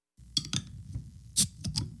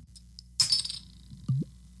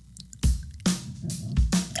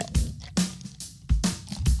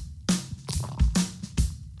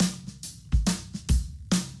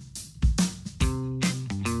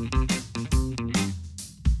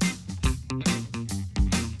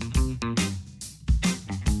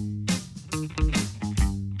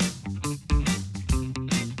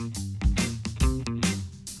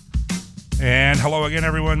And hello again,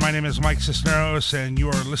 everyone. My name is Mike Cisneros, and you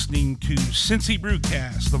are listening to Cincy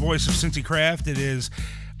Brewcast, the voice of Cincy Craft. It is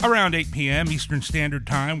around 8 p.m. Eastern Standard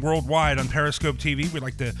Time, worldwide on Periscope TV. We'd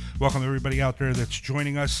like to welcome everybody out there that's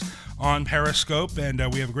joining us on Periscope, and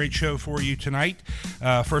we have a great show for you tonight.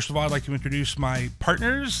 First of all, I'd like to introduce my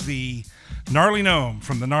partners, the Gnarly Gnome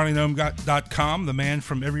from thegnarlygnome.com, the man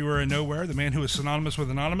from everywhere and nowhere, the man who is synonymous with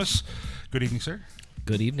Anonymous. Good evening, sir.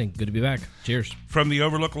 Good evening. Good to be back. Cheers. From the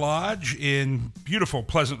Overlook Lodge in beautiful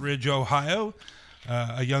Pleasant Ridge, Ohio,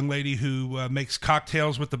 a young lady who makes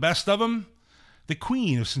cocktails with the best of them, the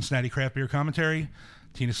queen of Cincinnati craft beer commentary,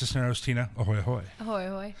 Tina Cisneros. Tina, ahoy, ahoy. Ahoy,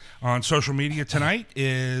 ahoy. On social media tonight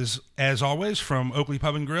is, as always, from Oakley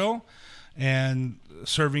Pub and Grill, and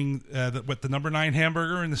serving the number 9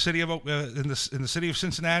 hamburger in the city of in the city of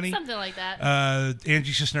Cincinnati. Something like that.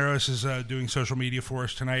 Angie Cisneros is doing social media for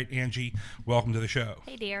us tonight. Angie, welcome to the show.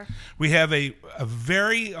 Hey, dear. We have a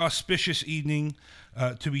very auspicious evening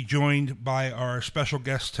to be joined by our special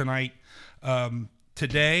guest tonight.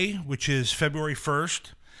 Today, which is February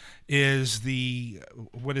 1st, is the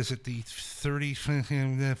 30th,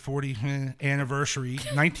 40th anniversary,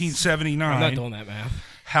 1979. I'm not doing that math.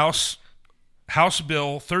 House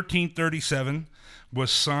Bill 1337 was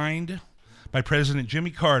signed by President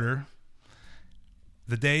Jimmy Carter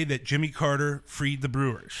the day that Jimmy Carter freed the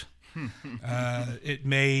brewers. It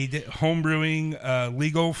made home brewing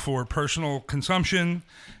legal for personal consumption,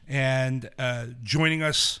 and joining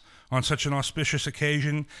us on such an auspicious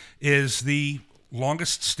occasion is the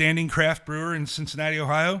longest standing craft brewer in Cincinnati,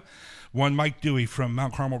 Ohio, one Mike Dewey from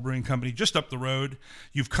Mount Carmel Brewing Company, just up the road.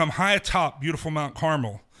 You've come high atop beautiful Mount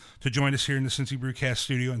Carmel to join us here in the Cincy Brewcast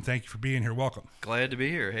studio, and thank you for being here. Welcome. Glad to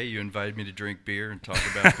be here. Hey, you invited me to drink beer and talk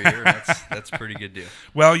about beer. That's a pretty good deal.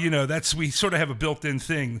 Well, we sort of have a built-in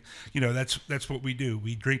thing. That's what we do.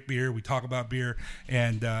 We drink beer, we talk about beer,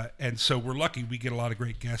 and so we're lucky we get a lot of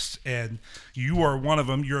great guests, and you are one of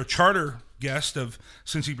them. You're a charter guest of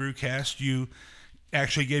Cincy Brewcast. You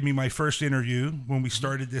actually gave me my first interview when we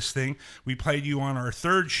started this thing. We played you on our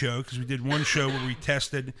third show because we did one show where we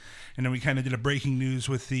tested, and then we kind of did a breaking news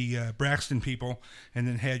with the Braxton people, and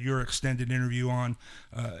then had your extended interview on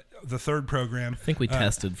the third program. I think we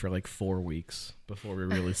tested for like 4 weeks before we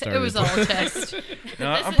really started. It was all a test.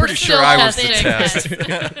 No, I'm pretty sure I was the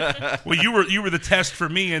test. Well, you were the test for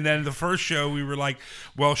me, and then the first show we were like,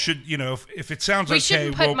 well, if it sounds we okay,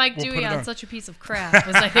 shouldn't put Mike we'll Dewey put on such a piece of crap,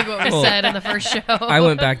 was I think what we said in the first show. I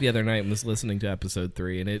went back the other night and was listening to episode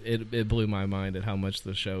 3, and it blew my mind at how much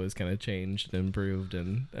the show has kind of changed and improved,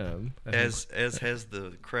 and as has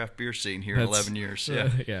the craft beer scene here in 11 years.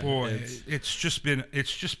 Yeah. Boy, it's just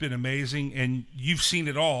been amazing, and you've seen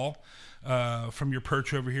it all from your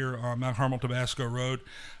perch over here on Mount Carmel Tabasco Road.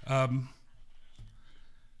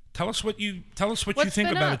 Tell us what you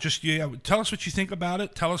think about it. Tell us what you think about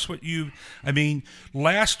it. Tell us what you. I mean,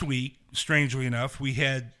 last week, strangely enough, we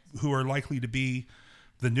had who are likely to be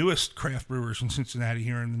the newest craft brewers in Cincinnati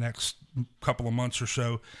here in the next couple of months or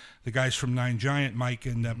so, the guys from Nine Giant, Mike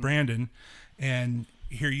and Brandon, and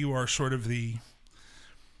here you are, sort of the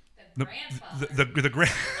grand.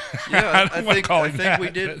 Yeah, I think we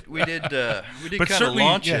did kind of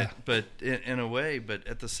launch it, but in a way. But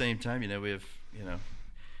at the same time, we have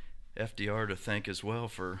FDR to thank as well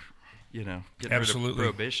for getting rid of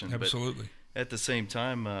prohibition. Absolutely. But at the same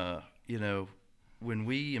time, when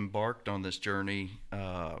we embarked on this journey,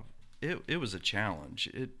 it was a challenge.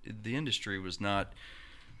 The industry was not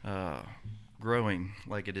growing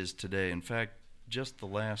like it is today. In fact, just the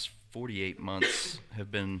last 48 months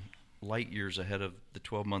have been light years ahead of the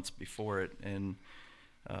 12 months before it, and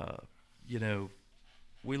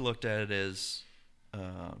we looked at it as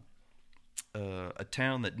a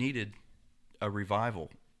town that needed a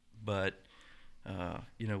revival, but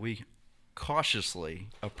we cautiously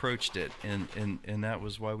approached it, and that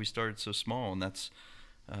was why we started so small, and that's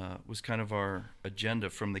was kind of our agenda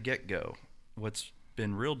from the get-go. What's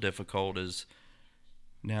been real difficult is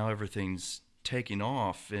now everything's taking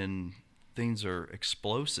off and things are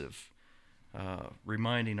explosive.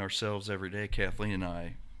 Reminding ourselves every day, Kathleen and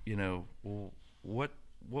I,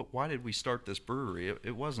 why did we start this brewery?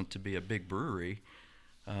 It wasn't to be a big brewery,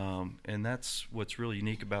 and that's what's really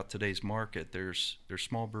unique about today's market. There's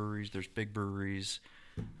small breweries, there's big breweries.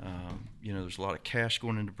 There's a lot of cash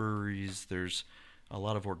going into breweries. There's a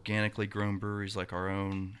lot of organically grown breweries like our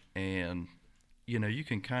own, and you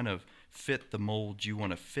can kind of fit the mold you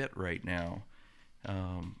want to fit right now.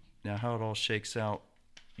 Now, how it all shakes out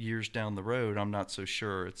years down the road, I'm not so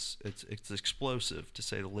sure. It's explosive, to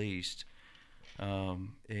say the least.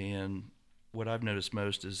 And what I've noticed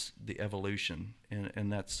most is the evolution,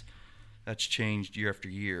 and that's that's changed year after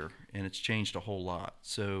year, and it's changed a whole lot.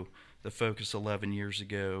 So the focus 11 years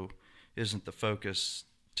ago isn't the focus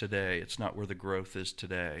today. It's not where the growth is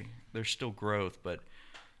today. There's still growth, but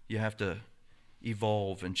you have to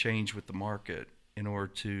evolve and change with the market in order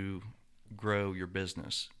to grow your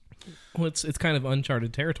business. Well, it's kind of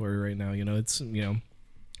uncharted territory right now. It's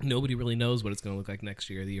nobody really knows what it's going to look like next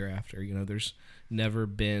year, or the year after. There's never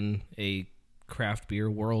been a craft beer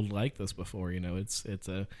world like this before. It's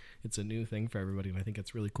a new thing for everybody, and I think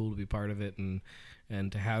it's really cool to be part of it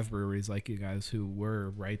and to have breweries like you guys who were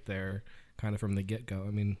right there kind of from the get-go.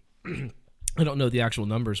 I mean, I don't know what the actual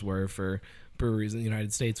numbers were for breweries in the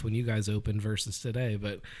United States when you guys opened versus today,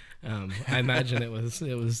 but I imagine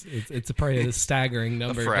it's probably a staggering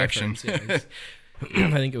number. A fraction. Difference. Yeah,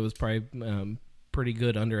 I think it was probably pretty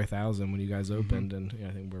good under 1,000 when you guys opened, and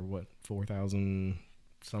I think we're 4,000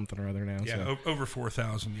 something or other now. Yeah, so. Over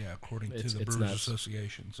 4,000. Yeah, according to the Brewers nuts.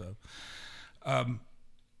 Association. So,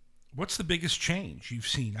 what's the biggest change you've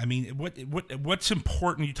seen? I mean, what's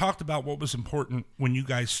important? You talked about what was important when you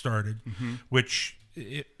guys started, which,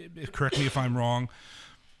 correct me if I'm wrong,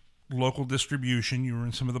 local distribution. You were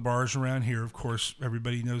in some of the bars around here. Of course,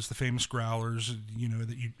 everybody knows the famous growlers,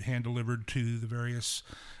 that you hand delivered to the various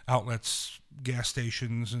outlets, gas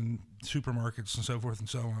stations and supermarkets and so forth and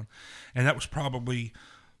so on. And that was probably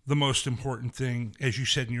the most important thing, as you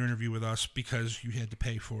said in your interview with us, because you had to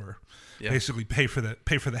pay for, basically pay for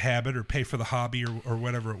the habit or pay for the hobby or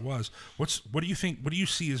whatever it was. What do you think? What do you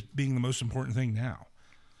see as being the most important thing now?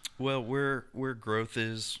 Well, where growth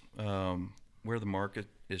is, where the market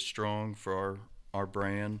is strong for our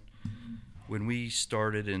brand. When we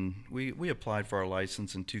started we applied for our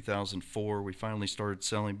license in 2004. We finally started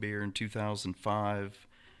selling beer in 2005.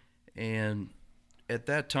 And at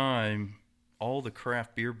that time, all the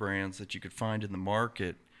craft beer brands that you could find in the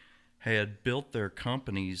market had built their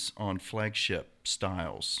companies on flagship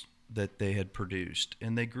styles that they had produced,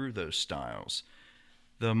 and they grew those styles.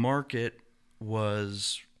 The market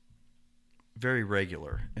was very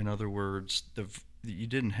regular. In other words, you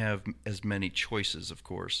didn't have as many choices, of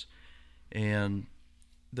course. And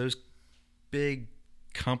those big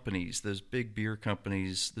companies, those big beer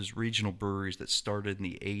companies, those regional breweries that started in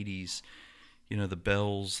the 80s, the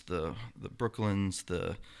Bells, the Brooklyns,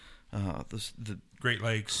 the Great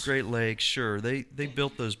Lakes. Great Lakes, sure. They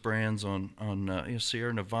built those brands on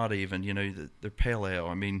Sierra Nevada even, their pale ale.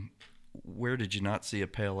 I mean, where did you not see a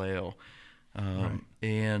pale ale? Right.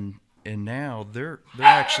 And now they're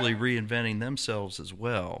actually reinventing themselves as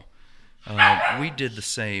well. We did the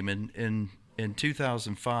same. In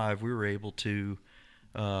 2005, we were able to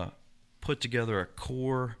put together a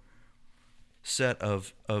core set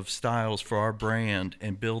of styles for our brand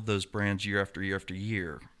and build those brands year after year after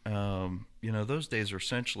year. Those days are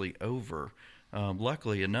essentially over.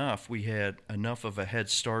 Luckily enough, we had enough of a head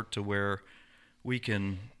start to where we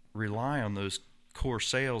can rely on those core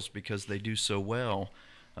sales because they do so well.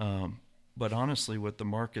 But honestly, what the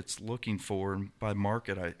market's looking for, and by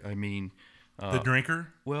market, I mean... the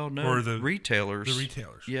drinker? Well, no, or the retailers. The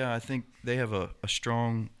retailers. Yeah, I think they have a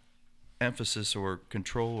strong emphasis or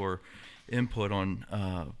control or input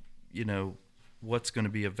on, what's going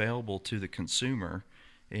to be available to the consumer.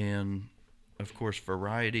 And, of course,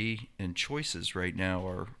 variety and choices right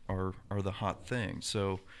now are the hot thing.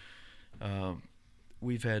 So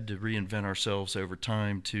we've had to reinvent ourselves over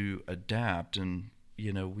time to adapt. And,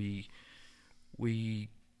 we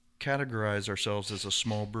categorize ourselves as a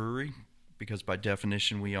small brewery because by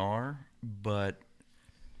definition we are, but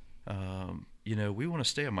we want to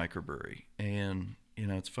stay a microbrewery. And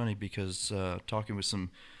it's funny because talking with some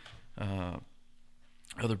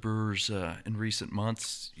other brewers in recent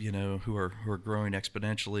months, who are growing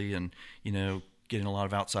exponentially and getting a lot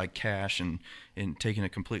of outside cash and taking a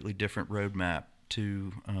completely different roadmap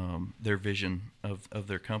to their vision of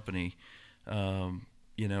their company.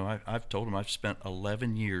 I've told them I've spent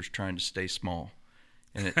 11 years trying to stay small,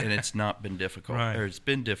 and it's not been difficult. Right. Or it's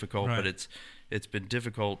been difficult, Right. but it's been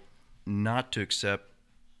difficult not to accept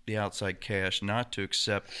the outside cash, not to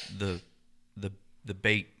accept the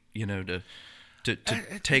bait, to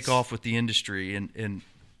take off with the industry. And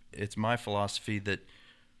it's my philosophy that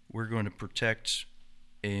we're going to protect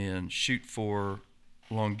and shoot for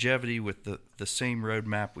longevity with the same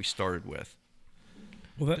roadmap we started with.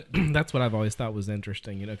 Well, that's what I've always thought was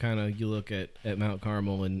interesting. Kind of you look at Mount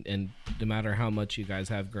Carmel, and no matter how much you guys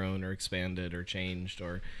have grown or expanded or changed,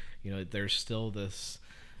 or there's still this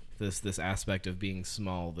aspect of being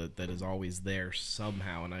small that is always there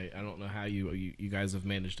somehow. And I don't know how you guys have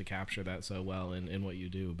managed to capture that so well in what you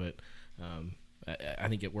do, but I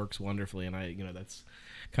think it works wonderfully. And that's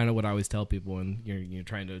kind of what I always tell people when you're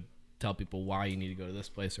trying to tell people why you need to go to this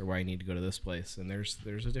place or why you need to go to this place. And there's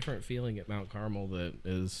a different feeling at Mount Carmel that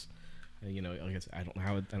is, like I said, I don't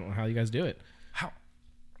know how you guys do it.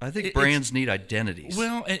 I think brands need identities.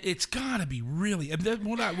 Well, it's got to be really.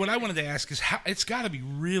 What I wanted to ask is how it's got to be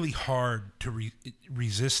really hard to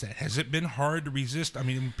resist that. Has it been hard to resist? I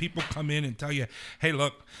mean, when people come in and tell you, "Hey,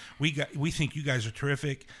 look, we think you guys are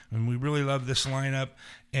terrific, and we really love this lineup,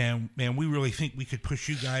 and we really think we could push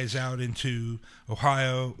you guys out into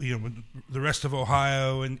Ohio, the rest of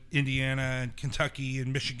Ohio and Indiana and Kentucky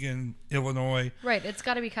and Michigan, Illinois." Right. It's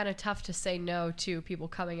got to be kind of tough to say no to people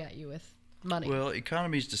coming at you with money. Well,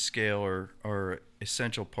 economies to scale are an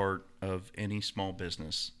essential part of any small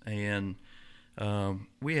business, and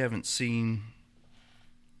we haven't seen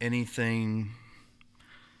anything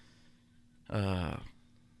to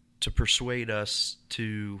persuade us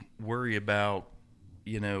to worry about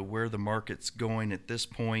where the market's going at this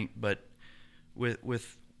point. But with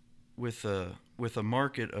a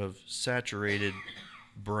market of saturated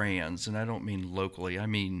brands, and I don't mean locally, I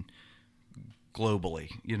mean globally,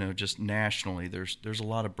 just nationally, there's a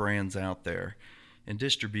lot of brands out there, and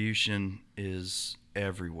distribution is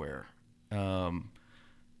everywhere.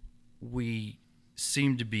 We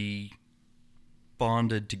seem to be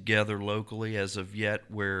bonded together locally as of yet,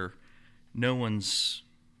 where no one's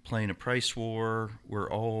playing a price war. We're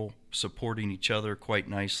all supporting each other quite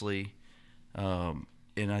nicely, and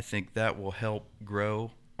I think that will help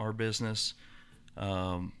grow our business.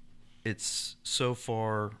 It's so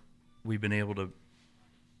far we've been able to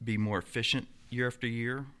be more efficient year after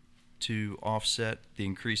year to offset the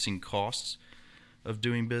increasing costs of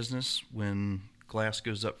doing business. When glass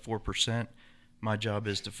goes up 4%, my job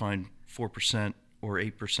is to find 4% or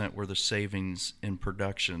 8% worth of savings in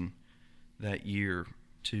production that year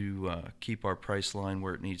to keep our price line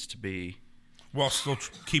where it needs to be, while still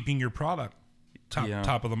keeping your product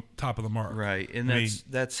top of the mark. Right, and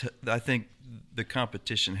that's I think the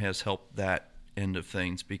competition has helped that end of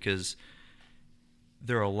things, because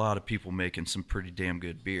there are a lot of people making some pretty damn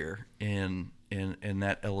good beer, and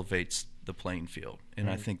that elevates the playing field, and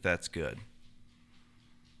I think that's good.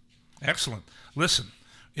 Excellent. Listen,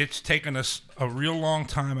 it's taken us a real long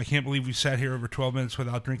time. I can't believe we sat here over 12 minutes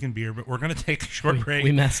without drinking beer, but we're going to take a short break.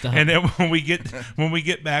 We messed up. And then when we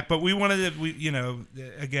get back, but we wanted to,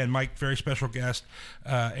 again, Mike, very special guest,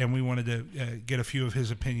 and we wanted to get a few of his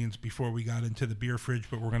opinions before we got into the beer fridge,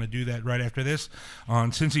 but we're going to do that right after this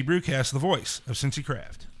on Cincy Brewcast, the voice of Cincy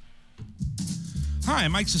Craft. Hi,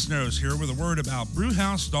 Mike Cisneros here with a word about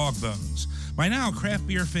Brewhouse Dog Bones. By now, craft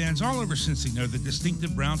beer fans all over Cincy know the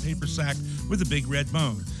distinctive brown paper sack with a big red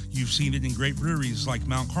bone. You've seen it in great breweries like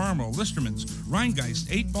Mount Carmel, Listerman's,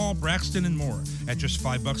 Rheingeist, 8 Ball, Braxton, and more. At just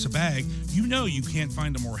 $5 a bag, you know you can't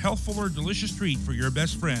find a more healthful or delicious treat for your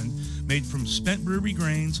best friend, made from spent brewery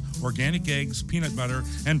grains, organic eggs, peanut butter,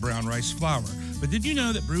 and brown rice flour. But did you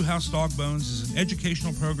know that Brewhouse Dog Bones is an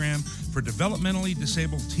educational program for developmentally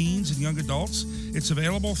disabled teens and young adults? It's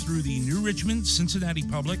available through the New Richmond, Cincinnati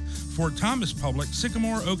Public, Fort Thomas Public,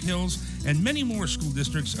 Sycamore, Oak Hills, and many more school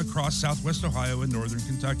districts across southwest Ohio and northern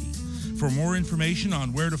Kentucky. For more information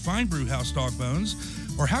on where to find Brewhouse Dog Bones,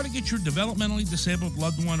 or how to get your developmentally disabled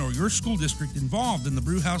loved one or your school district involved in the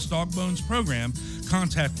Brewhouse Dog Bones program,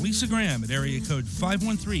 contact Lisa Graham at area code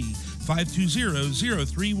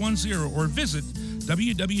 513-520-0310 or visit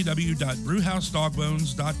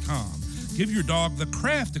www.brewhousedogbones.com. Give your dog the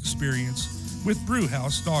craft experience with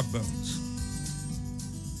Brewhouse Dog Bones.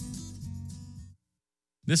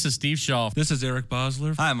 This is Steve Shaw. This is Eric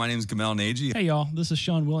Bosler. Hi, my name is Gamal Nagy. Hey, y'all. This is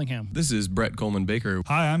Sean Willingham. This is Brett Coleman Baker.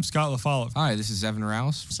 Hi, I'm Scott LaFollette. Hi, this is Evan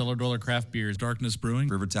Rouse. Cellar Dweller Craft Beers. Darkness Brewing.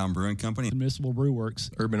 Rivertown Brewing Company. Municipal Brew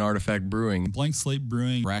Works. Urban Artifact Brewing. Blank Slate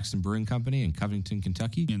Brewing. Braxton Brewing Company in Covington,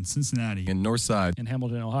 Kentucky. In Cincinnati. In Northside. In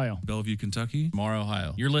Hamilton, Ohio. Bellevue, Kentucky. Mar,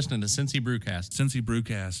 Ohio. You're listening to Cincy Brewcast. Cincy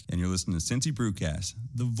Brewcast. And you're listening to Cincy Brewcast.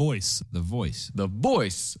 The voice. The voice. The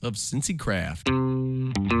voice of Cincy Craft.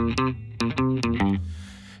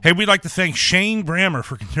 Hey, we'd like to thank Shane Brammer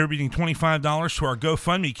for contributing $25 to our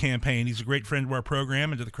GoFundMe campaign. He's a great friend of our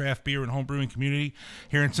program and to the craft beer and home brewing community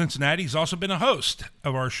here in Cincinnati. He's also been a host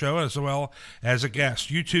of our show as well as a guest.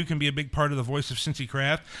 You too can be a big part of the voice of Cincy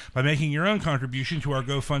Craft by making your own contribution to our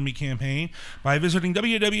GoFundMe campaign by visiting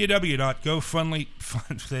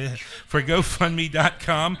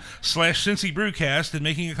www.gofundme.com/Cincy Brewcast and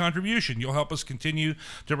making a contribution. You'll help us continue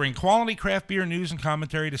to bring quality craft beer news and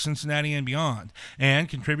commentary to Cincinnati and beyond, and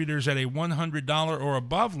contribute contributors at a $100 or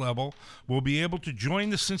above level will be able to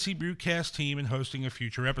join the Cincy Brewcast team in hosting a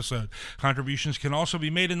future episode. Contributions can also be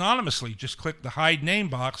made anonymously. Just click the Hide Name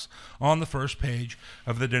box on the first page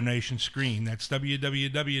of the donation screen. That's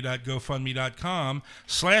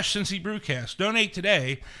www.gofundme.com/Cincy Brewcast. Donate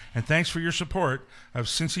today, and thanks for your support of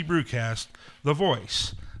Cincy Brewcast, the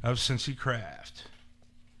voice of Cincy Craft.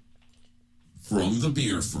 From the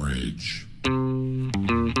beer fridge.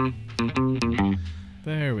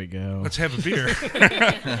 There we go. Let's have a beer.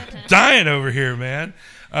 Dying over here, man.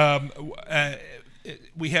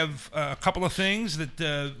 We have a couple of things that,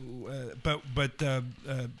 but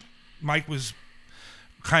Mike was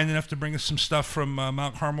kind enough to bring us some stuff from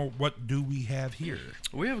Mount Carmel. What do we have here?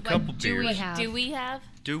 We have a couple beers. Do we have?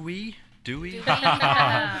 Dewey?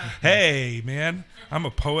 Hey, man, I'm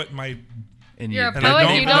a poet. You're a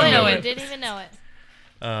poet. You don't know it. Didn't even know it.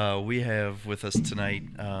 We have with us tonight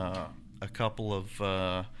a couple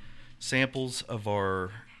of samples of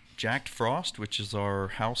our Jacked Frost, which is our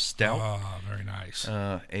house stout. Oh, very nice.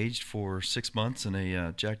 Aged for 6 months in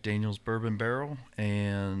a Jack Daniel's bourbon barrel.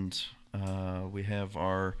 And we have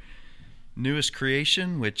our newest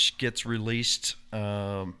creation, which gets released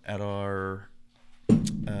at our,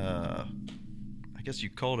 I guess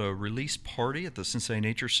you call it a release party at the Cincinnati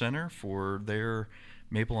Nature Center for their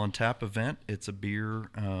Maple on Tap event. It's a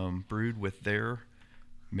beer brewed with their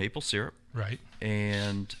maple syrup. Right.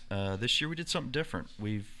 And this year we did something different.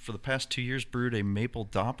 We've, for the past 2 years, brewed a maple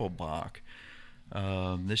doppelbock.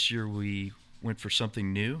 This year we went for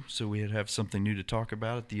something new, so we'd have something new to talk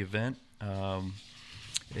about at the event. And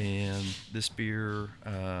this beer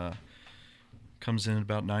comes in at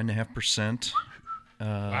about 9.5%.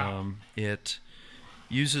 Wow. It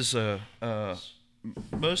uses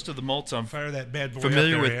most of the malts I'm Fire that bad boy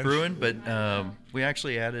familiar up there, with Ange. brewing, but we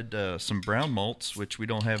actually added some brown malts, which we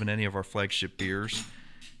don't have in any of our flagship beers,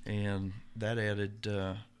 and that added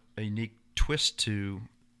a unique twist to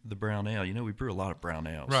the brown ale. You know, we brew a lot of brown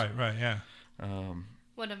ales. Right, yeah.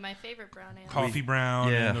 One of my favorite brown ales. Coffee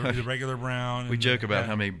brown, yeah. and the regular brown. We and joke about yeah.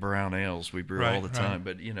 how many brown ales we brew Right, all the time, right.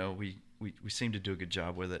 but you know, we seem to do a good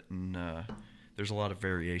job with it, and there's a lot of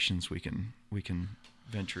variations we can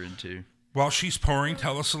venture into. While she's pouring,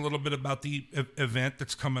 tell us a little bit about the event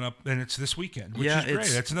that's coming up, and it's this weekend, which is great.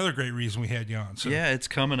 That's another great reason we had you on. So. Yeah, it's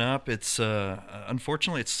coming up. It's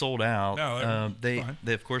unfortunately it's sold out. No, they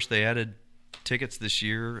of course they added tickets this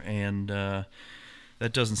year, and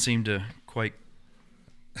that doesn't seem to quite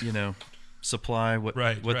supply what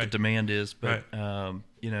the demand is. But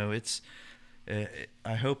it's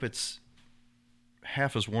I hope it's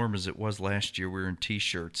half as warm as it was last year. We were in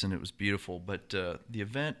t-shirts and it was beautiful. But the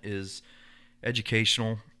event is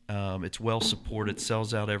educational. It's well supported,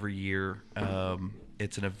 sells out every year.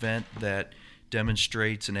 It's an event that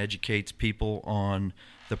demonstrates and educates people on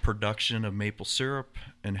the production of maple syrup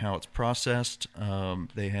and how it's processed.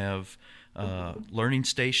 They have learning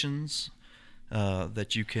stations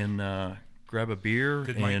that you can grab a beer.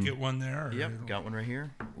 Did Mike get one there? Yep, got one right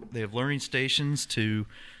here. They have learning stations to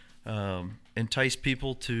entice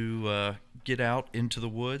people to get out into the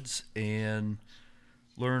woods and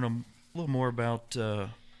learn a little more about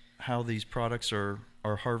how these products are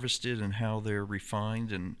harvested and how they're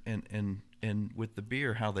refined, and with the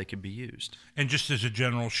beer, how they can be used. And just as a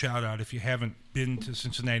general shout out, if you haven't been to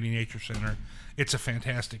Cincinnati Nature Center, it's a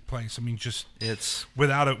fantastic place. I mean, it's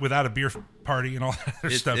without a beer party and all that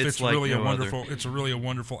other stuff. It's like really It's really a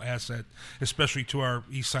wonderful asset, especially to our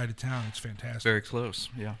east side of town. It's fantastic. Very close.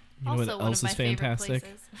 Yeah. You know what else is fantastic?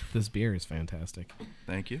 This beer is fantastic.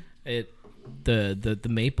 Thank you. The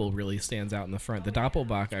maple really stands out in the front. The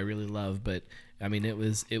Doppelbock I really love, but I mean it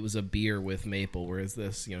was a beer with maple, whereas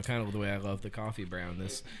this, kind of the way I love the coffee brown,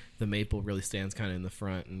 the maple really stands kind of in the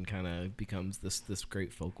front and kind of becomes this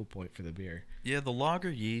great focal point for the beer. Yeah, the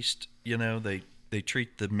lager yeast, they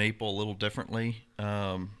treat the maple a little differently.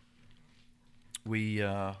 We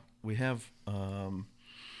have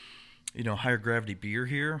higher gravity beer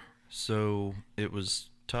here, so it was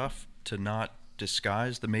tough to not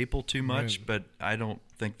disguise the maple too much, right. But I don't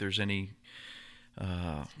think there's any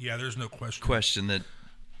there's no question that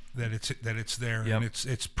it's there. Yep. And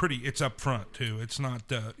it's up front too. It's not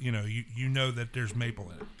you know that there's maple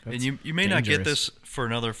in it. That's and you may dangerous. Not get this for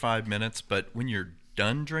another 5 minutes, but when you're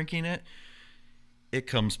done drinking it, it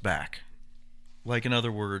comes back. Like, in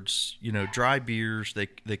other words, dry beers,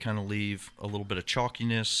 they kind of leave a little bit of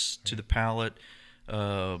chalkiness to the palate.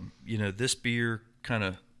 This beer kind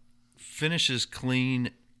of finishes clean,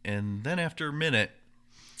 and then after a minute,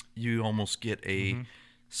 you almost get a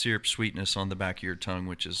syrup sweetness on the back of your tongue,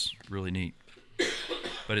 which is really neat.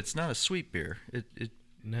 But it's not a sweet beer.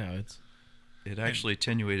 It actually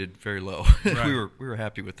attenuated very low. Right. we were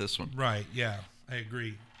happy with this one. Right. Yeah, I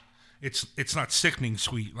agree. It's not sickening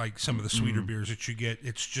sweet like some of the sweeter beers that you get.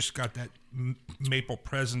 It's just got that maple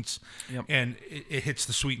presence, Yep. and it hits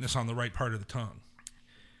the sweetness on the right part of the tongue.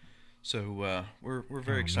 So we're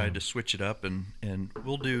very excited to switch it up, and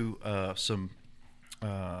we'll do some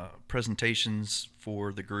presentations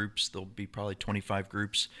for the groups. There'll be probably 25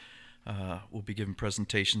 groups. We'll be giving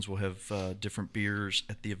presentations. We'll have different beers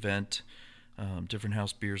at the event, different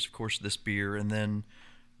house beers, of course, this beer. And then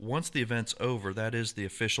once the event's over, that is the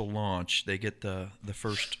official launch. They get the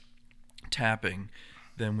first tapping.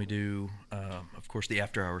 Then we do, of course, the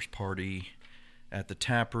after-hours party at the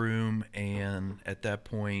tap room. And at that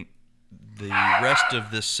point, the rest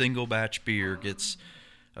of this single batch beer gets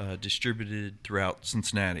distributed throughout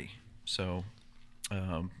Cincinnati. So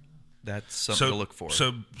that's something to look for.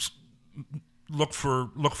 So look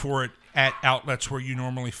for it at outlets where you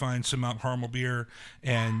normally find some Mount Carmel beer,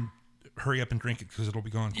 and hurry up and drink it because it'll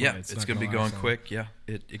be gone quick. Yeah, it's going to be gone quick. Yeah,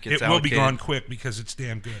 it gets It will allocated. be gone quick because it's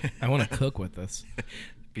damn good. I want to cook with this.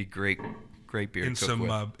 Be great beer in to cook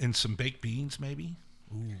with. in some baked beans, maybe.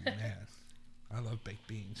 Ooh, man, I love baked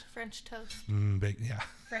beans. French toast. Yeah.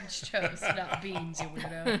 French toast, not beans, you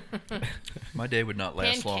weirdo. My day would not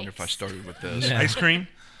last long if I Pancakes. started with this. Yeah. Ice cream.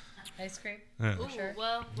 Ice cream? Ooh, Sure.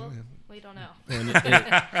 well, we don't know. And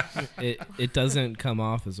it doesn't come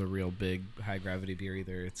off as a real big high gravity beer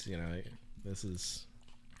either. It's this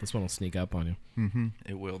one will sneak up on you. Mm-hmm.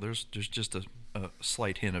 It will. There's just a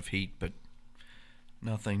slight hint of heat, but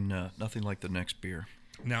nothing like the next beer.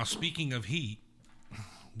 Now, speaking of heat,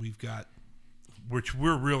 we've got, which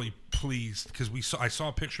we're really pleased because I saw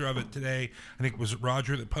a picture of it today. I think was it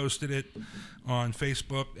Roger that posted it on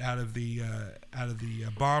Facebook out of the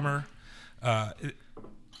bomber.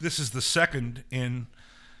 This is the second in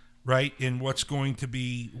what's going to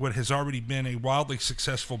be what has already been a wildly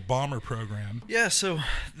successful bomber program. Yeah. So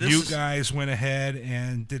you guys went ahead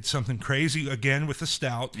and did something crazy again with the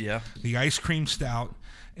stout. Yeah. The ice cream stout,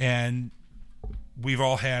 and we've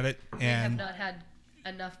all had it. We have And not had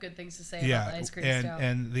enough good things to say about the ice cream stout.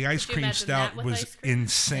 and the ice Could you cream imagine stout that with was ice cream?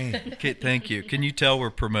 insane. Okay, thank you. Can you tell we're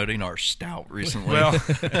promoting our stout recently? Well,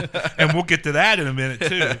 and we'll get to that in a minute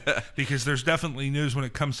too, because there's definitely news when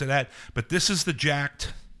it comes to that. But this is the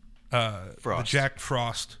Jacked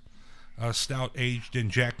Frost stout aged in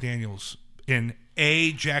Jack Daniels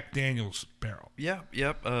barrel. Yeah,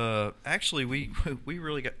 yep. Actually, we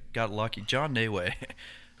really got lucky. John Nayway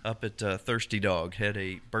up at Thirsty Dog had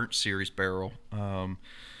a Burnt Series barrel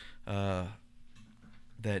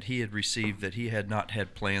that he had received that he had not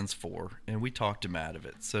had plans for, and we talked him out of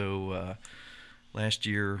it. So last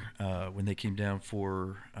year when they came down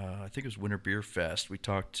for, I think it was Winter Beer Fest, we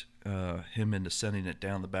talked him into sending it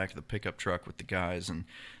down the back of the pickup truck with the guys, and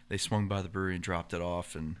they swung by the brewery and dropped it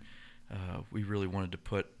off, and we really wanted to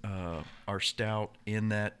put our stout in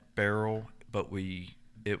that barrel, but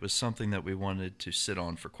it was something that we wanted to sit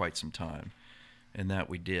on for quite some time, and that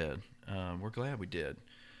we did. We're glad we did.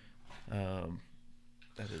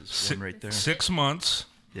 That is one right there. 6 months.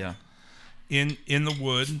 Yeah. In the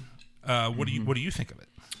wood. What do you think of it?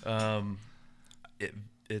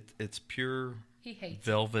 It's pure He hates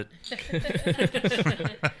velvet.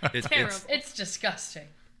 it. Terrible. It's disgusting.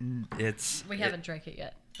 We haven't drank it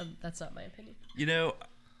yet. That's not my opinion. You know,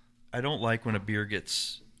 I don't like when a beer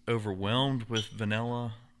gets overwhelmed with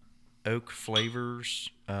vanilla, oak flavors.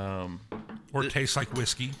 Or it tastes like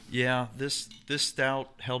whiskey. Yeah, this stout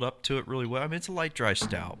held up to it really well. I mean, it's a light dry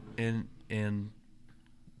stout, and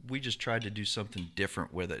we just tried to do something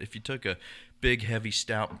different with it. If you took a big heavy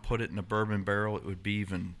stout and put it in a bourbon barrel, it would be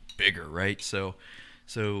even bigger, right? So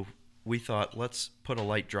we thought, let's put a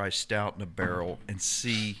light dry stout in a barrel and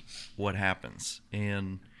see what happens.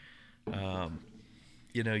 And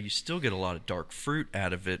you still get a lot of dark fruit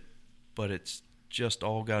out of it, but it's just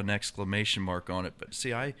all got an exclamation mark on it. But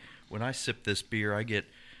see, when I sip this beer, I get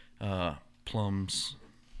plums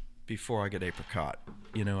before I get apricot.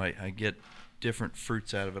 I get different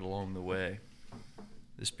fruits out of it along the way.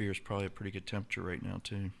 This beer is probably a pretty good temperature right now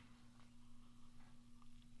too.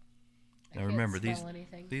 Now remember, these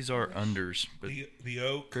are unders, but the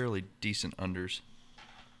oak, fairly decent unders.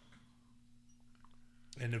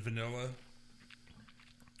 And the vanilla.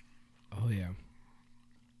 Oh yeah.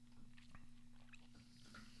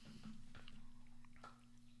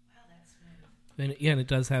 And it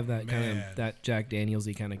does have that kind of that Jack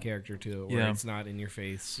Daniels-y kind of character to it, where it's not in your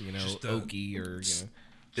face, Just, oaky or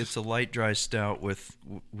It's a light dry stout with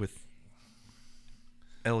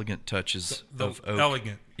elegant touches of oak.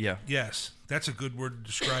 Elegant. Yeah. Yes, that's a good word to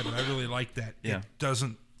describe it. I really like that. Yeah. It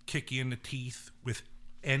doesn't kick you in the teeth with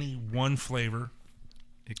any one flavor.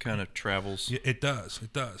 It kind of travels. It does.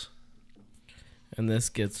 It does. And this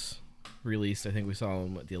gets released, I think we saw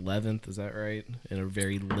on the 11th, is that right? In a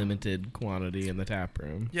very limited quantity in the tap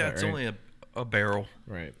room. Yeah, it's only a barrel.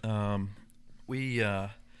 Right. We,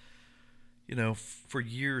 for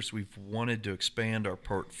years we've wanted to expand our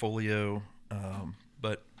portfolio,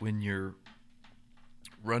 but when you're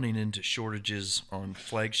running into shortages on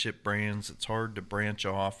flagship brands, it's hard to branch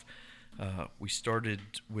off. We started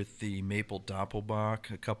with the Maple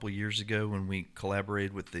Doppelbock a couple years ago when we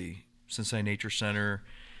collaborated with the Cincinnati Nature Center,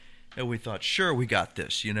 and we thought, sure, we got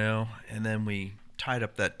this, and then we tied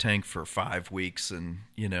up that tank for 5 weeks and,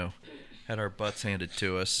 had our butts handed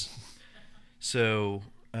to us. So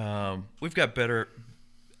we've got better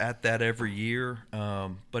at that every year,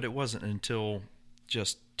 but it wasn't until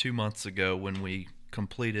just 2 months ago when we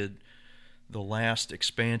completed the last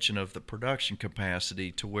expansion of the production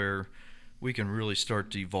capacity to where we can really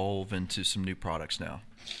start to evolve into some new products now.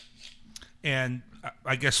 And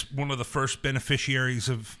I guess one of the first beneficiaries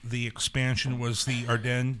of the expansion was the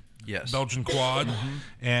Ardennes Belgian quad,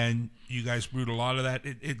 and you guys brewed a lot of that.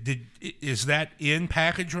 Is that in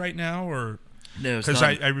package right now, or no? Because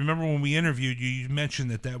I remember when we interviewed you, you mentioned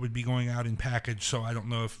that would be going out in package. So I don't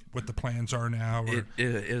know what the plans are now. Or... It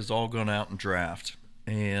is all going out in draft,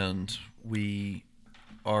 and we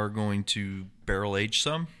are going to barrel age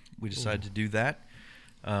some. We decided to do that,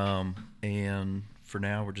 and for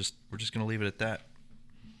now we're just going to leave it at that.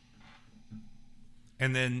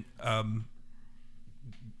 And then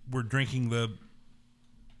we're drinking the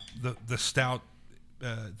stout,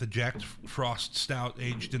 the Jack Frost stout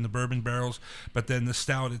aged in the bourbon barrels, but then the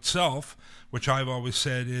stout itself, which I've always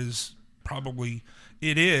said is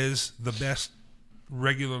the best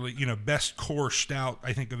best core stout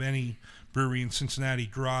I think of any brewery in Cincinnati,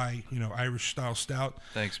 dry, Irish style stout.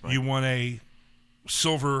 Thanks, Mike. You won a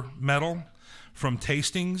silver medal from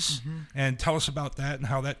tastings, and tell us about that and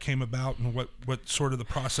how that came about and what sort of the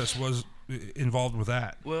process was involved with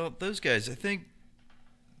that. Well, those guys, I think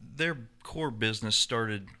their core business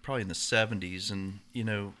started probably in the 70s, and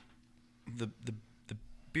the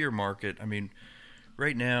beer market, I mean,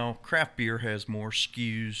 right now craft beer has more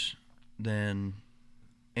SKUs than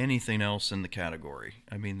anything else in the category.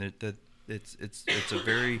 I mean, that it's a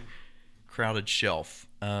very crowded shelf.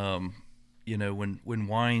 When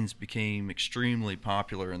wines became extremely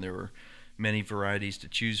popular and there were many varieties to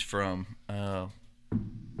choose from,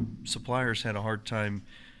 suppliers had a hard time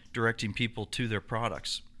directing people to their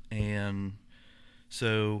products. And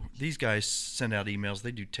so these guys send out emails.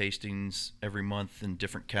 They do tastings every month in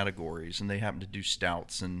different categories, and they happen to do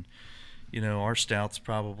stouts. And, our stout's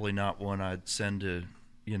probably not one I'd send to,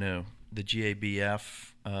 the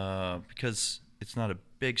GABF because it's not a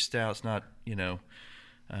big stout. It's not,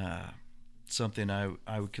 something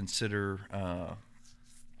I would consider,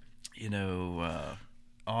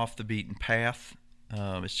 off the beaten path.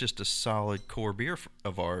 It's just a solid core beer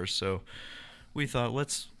of ours. So we thought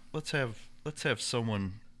let's have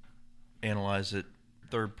someone analyze it,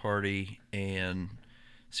 third party, and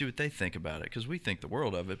see what they think about it, because we think the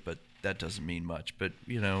world of it, but that doesn't mean much. But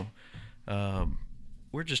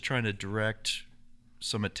we're just trying to direct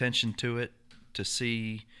some attention to it to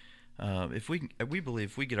see. We believe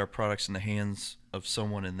if we get our products in the hands of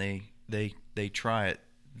someone and they try it,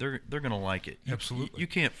 they're going to like it. Absolutely. You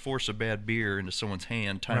can't force a bad beer into someone's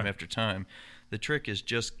hand time after time. The trick is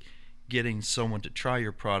just getting someone to try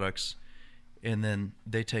your products, and then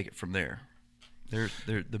they take it from there.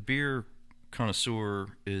 The beer connoisseur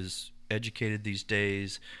is educated these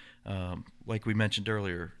days. Like we mentioned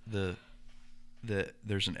earlier,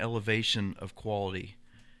 there's an elevation of quality,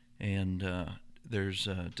 and there's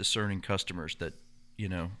discerning customers that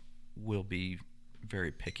will be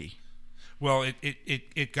very picky. Well,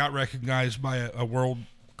 it got recognized by a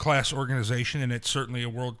world-class organization, and it's certainly a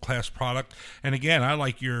world-class product. And again, I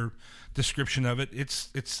like your description of it.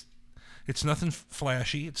 It's nothing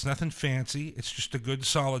flashy. It's nothing fancy. It's just a good,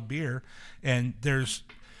 solid beer. And there's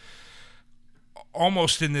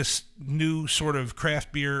almost in this new sort of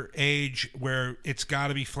craft beer age where it's got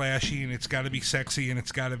to be flashy and it's got to be sexy and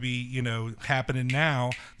it's got to be, happening now.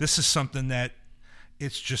 This is something that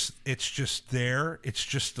it's just there. It's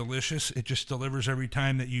just delicious. It just delivers every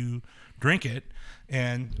time that you drink it.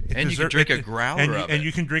 And you can drink a growler of it. And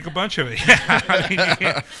you can drink a bunch of it. I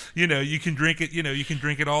mean, you can drink it. You can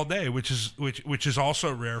drink it all day, which is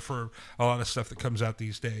also rare for a lot of stuff that comes out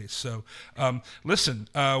these days. So, listen,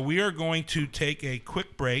 we are going to take a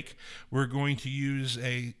quick break. We're going to use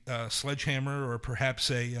a sledgehammer or perhaps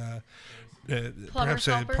a plumber's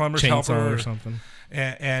helper or something.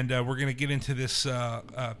 and we're going to get into this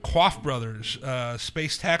Quaff Brothers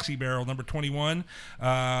Space Taxi Barrel number 21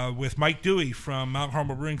 with Mike Dewey from Mount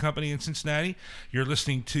Carmel Brewing Company in Cincinnati. You're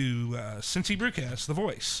listening to Cincy Brewcast, the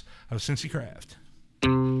voice of Cincy Craft.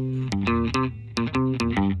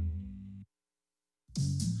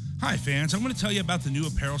 Hi fans, I'm going to tell you about the new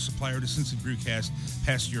apparel supplier to Cincy Brewcast,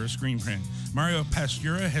 Pastura Screen Print. Mario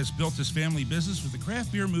Pastura has built his family business with the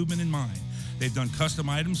craft beer movement in mind. They've done custom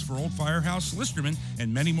items for Old Firehouse, Listerman,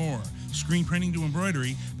 and many more. Screen printing to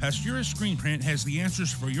embroidery, Pastura Screen Print has the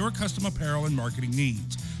answers for your custom apparel and marketing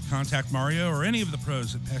needs. Contact Mario or any of the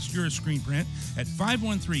pros at Pastura Screen Print at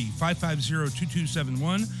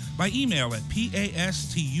 513-550-2271 by email at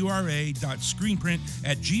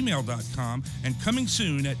pastura.screenprint@gmail.com and coming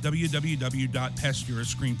soon at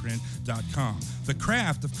www.pasturascreenprint.com. The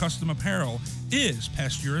craft of custom apparel is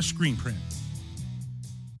Pastura Screen Print.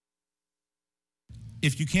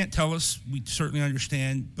 If you can't tell us, we certainly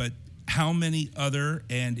understand, but how many other,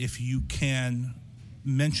 and if you can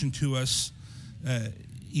mention to us,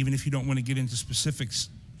 even if you don't want to get into specifics,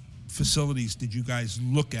 facilities did you guys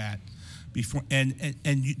look at before? And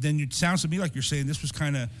then it sounds to me like you're saying this was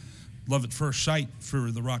kind of love at first sight for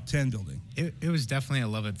the Rock 10 building. It was definitely a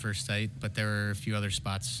love at first sight, but there were a few other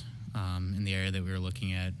spots in the area that we were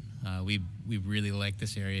looking at. We really liked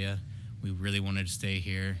this area. We really wanted to stay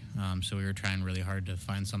here, so we were trying really hard to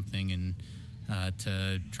find something and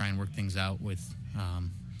to try and work things out with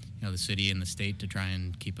the city and the state to try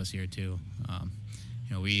and keep us here too.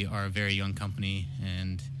 We are a very young company,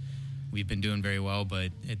 and we've been doing very well,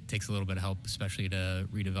 but it takes a little bit of help, especially to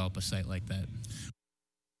redevelop a site like that.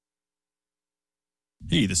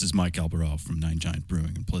 Hey, this is Mike Albaroff from Nine Giant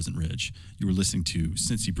Brewing in Pleasant Ridge. You were listening to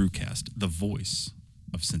Cincy Brewcast, the voice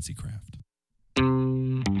of Cincy Craft.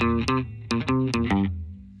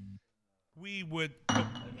 We would...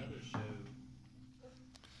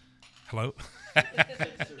 Hello?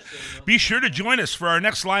 Be sure to join us for our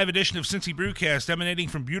next live edition of Cincy Brewcast, emanating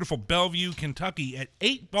from beautiful Bellevue, Kentucky, at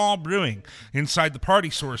 8 Ball Brewing, inside the Party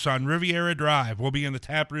Source on Riviera Drive. We'll be in the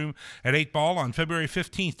tap room at 8 Ball on February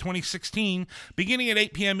 15th, 2016, beginning at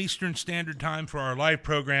 8 p.m. Eastern Standard Time for our live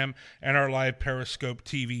program and our live Periscope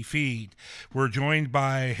TV feed. We're joined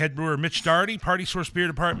by head brewer Mitch Doherty, Party Source Beer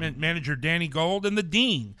Department Manager Danny Gold, and the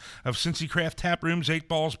Dean of Cincy Craft Tap Rooms, 8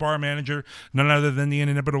 Ball's bar manager, none other than the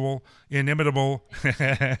inimitable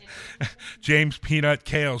James Peanut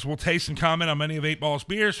Kales. We'll taste and comment on many of 8 Ball's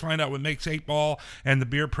beers, find out what makes 8 Ball and the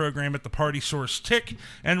beer program at the Party Source tick,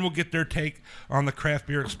 and we'll get their take on the craft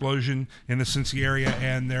beer explosion in the Cincy area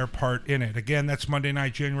and their part in it. Again, that's Monday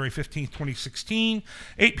night, January 15th, 2016,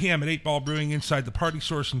 8 p.m. at 8 Ball Brewing inside the Party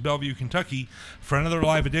Source in Bellevue, Kentucky, for another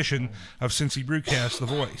live edition of Cincy Brewcast, the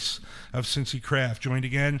voice of Cincy Craft. Joined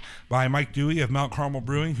again by Mike Dewey of Mount Carmel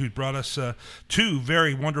Brewing, who brought us two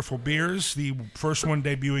very wonderful beers. The first one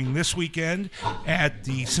debuting this weekend at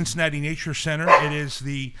the Cincinnati Nature Center. It is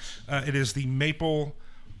the Maple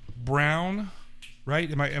Brown,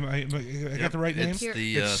 right? Am I got the right name? It's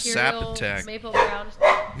the Sap Attack. Maple Brown.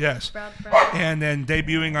 Yes. Brown. And then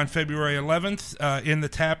debuting on February 11th in the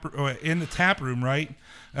tap room, right?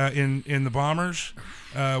 In the Bombers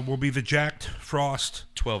will be the Jacked Frost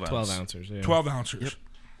 12 ounces. Yeah. 12 ounces. Yep.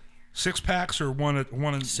 6-packs or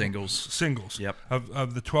one singles. Singles. Yep.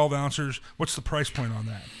 Of the 12 ounces. What's the price point on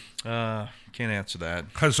that? Can't answer that.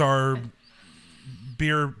 Because our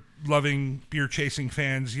beer-loving, beer-chasing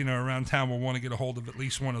fans, around town will want to get a hold of at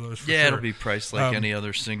least one of those. For sure. It'll be priced like any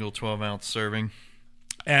other single 12-ounce serving.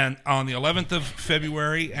 And on the 11th of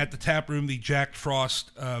February at the tap room, the Jack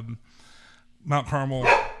Frost Mount Carmel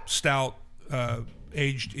Stout,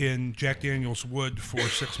 aged in Jack Daniel's wood for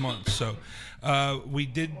 6 months. So we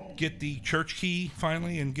did get the church key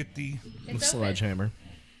finally and get the sledgehammer. Did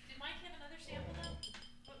Mike have another sample though?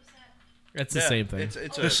 What was that? It's the same thing.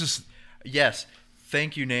 Yes.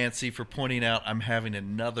 Thank you, Nancy, for pointing out I'm having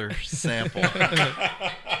another sample.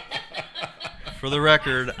 For the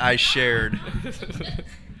record, I shared.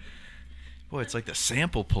 Boy, it's like the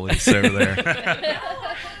sample police over there.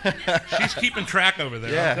 She's keeping track over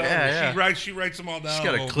there. Yeah. She writes them all down. She's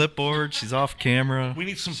got a clipboard. She's off camera. We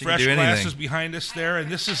need some fresh glasses behind us there.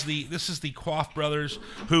 And this is the Quaff Brothers,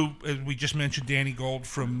 who we just mentioned. Danny Gold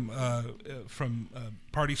from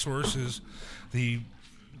Party Source is the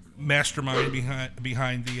mastermind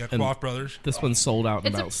behind the Quaff Brothers. This one sold out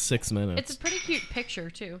in about 6 minutes. It's a pretty cute picture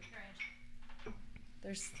too.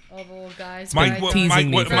 There's all the little guys. Mike,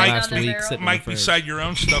 Mike, beside your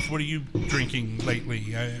own stuff, what are you drinking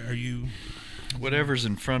lately? Are you... Whatever's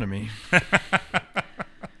in front of me.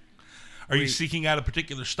 Are you seeking out a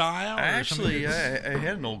particular style? Actually, I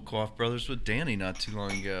had an old Cough Brothers with Danny not too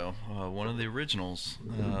long ago. One of the originals.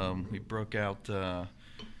 We broke out a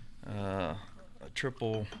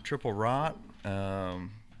triple rot. How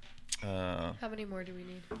many more do we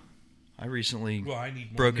need? I recently I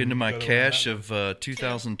need more broke than into we my go to cache that of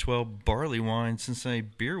 2012 barley wine Cincinnati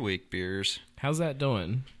Beer Week beers. How's that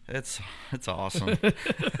doing? It's awesome.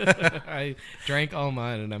 I drank all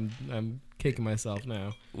mine, and I'm kicking myself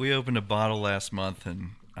now. We opened a bottle last month,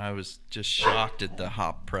 and I was just shocked at the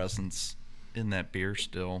hop presence in that beer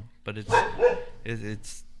still. But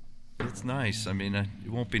it's nice. I mean, it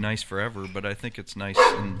won't be nice forever, but I think it's nice,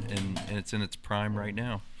 and it's in its prime right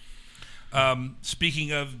now.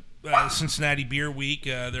 Speaking of Cincinnati Beer Week,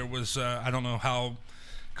 there was, I don't know how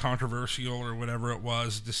controversial or whatever it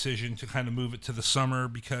was, decision to kind of move it to the summer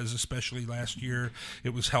because especially last year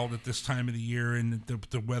it was held at this time of the year and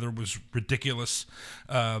the weather was ridiculous.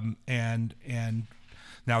 And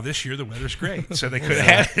now this year the weather's great, so they could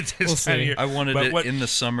have had it this time of year. I wanted it in the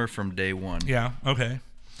summer from day one. Yeah, okay.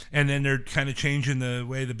 And then they're kind of changing the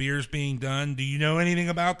way the beer's being done. Do you know anything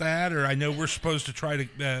about that? Or I know we're supposed to try to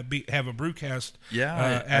have a brewcast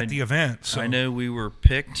at the event. So. I know we were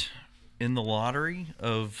picked in the lottery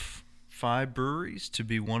of 5 breweries to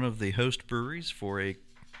be one of the host breweries for a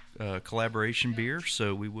collaboration beer.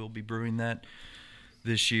 So we will be brewing that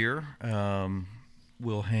this year.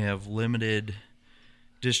 We'll have limited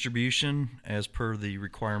distribution as per the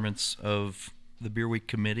requirements of the Beer Week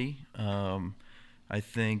Committee. I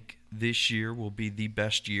think this year will be the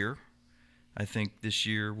best year. I think this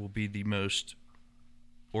year will be the most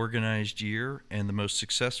organized year and the most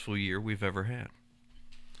successful year we've ever had.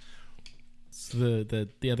 So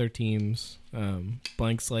the other teams,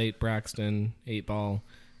 Blank Slate, Braxton, 8 Ball,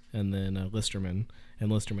 and then Listerman. And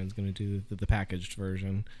Listerman's going to do the packaged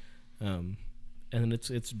version. And then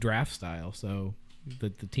it's draft style, so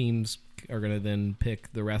the teams are going to then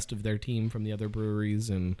pick the rest of their team from the other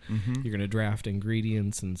breweries, and you're going to draft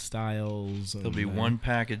ingredients and styles. There'll be one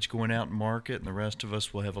package going out in market, and the rest of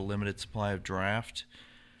us will have a limited supply of draft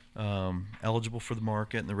eligible for the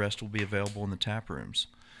market, and the rest will be available in the tap rooms.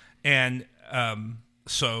 And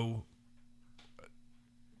so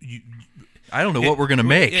I don't know what we're going to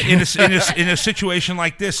make. In a situation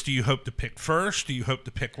like this, do you hope to pick first? Do you hope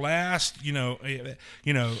to pick last? You know,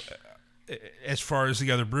 as far as the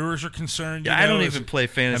other brewers are concerned, I don't even play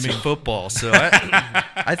fantasy football, so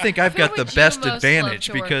I think I've got the best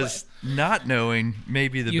advantage because not knowing may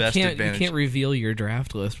be the best advantage. You can't reveal your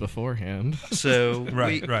draft list beforehand. So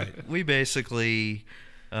right. We basically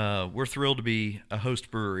we're thrilled to be a host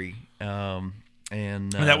brewery, and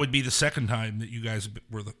that would be the second time that you guys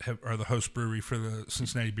are the host brewery for the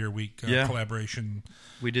Cincinnati Beer Week collaboration.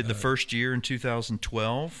 We did the first year in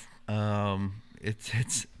 2012.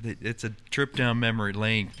 It's a trip down memory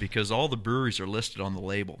lane because all the breweries are listed on the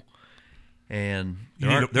label, and there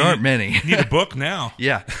aren't many. You need a book now.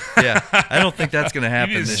 Yeah. I don't think that's going to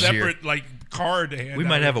happen this year. You need a separate card to hand. We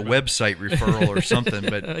might have a website referral or something,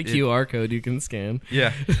 but a QR code you can scan.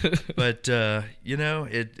 Yeah, but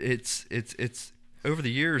it's over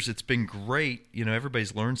the years it's been great.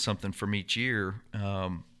 Everybody's learned something from each year.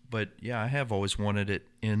 But yeah, I have always wanted it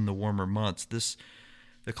in the warmer months.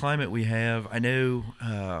 The climate we have, I know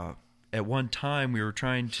at one time we were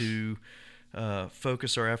trying to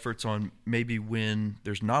focus our efforts on maybe when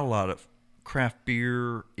there's not a lot of craft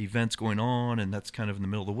beer events going on, and that's kind of in the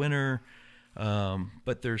middle of the winter.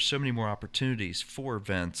 But there's so many more opportunities for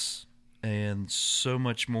events and so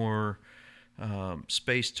much more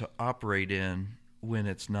space to operate in when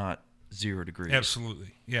it's not 0 degrees.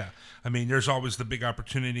 Absolutely, yeah. I mean, there's always the big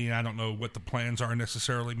opportunity, and I don't know what the plans are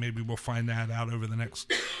necessarily. Maybe we'll find that out over the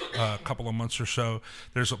next couple of months or so.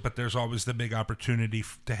 But there's always the big opportunity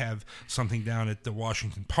to have something down at the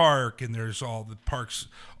Washington Park, and there's all the parks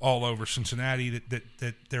all over Cincinnati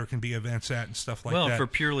that there can be events at and stuff like that. Well, for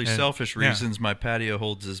purely selfish reasons, my patio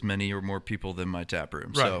holds as many or more people than my tap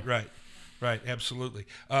room. Right, absolutely.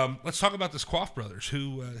 Let's talk about this Quaff Brothers.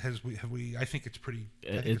 Who have we? I think it's pretty.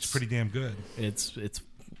 It's pretty damn good. It's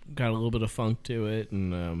got a little bit of funk to it,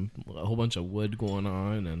 and a whole bunch of wood going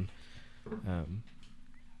on. And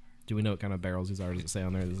do we know what kind of barrels these are? Does it say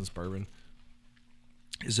on there? This is bourbon.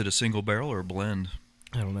 Is it a single barrel or a blend?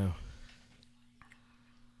 I don't know.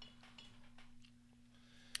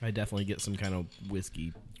 I definitely get some kind of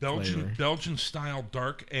whiskey flavor. Belgian style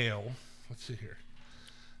dark ale. Let's see here.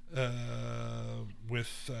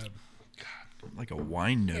 With like a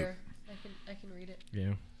wine note. Here, I can read it.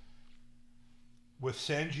 Yeah. With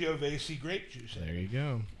Sangiovese grape juice. There you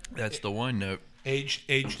go. That's the wine note.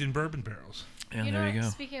 Aged in bourbon barrels. Yeah, there you go.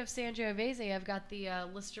 Speaking of Sangiovese, I've got the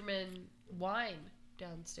Listerman wine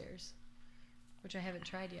downstairs, which I haven't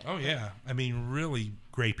tried yet. Oh yeah, I mean really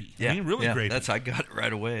grapey. Yeah, I mean really grapey. I got it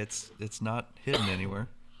right away. It's not hidden anywhere.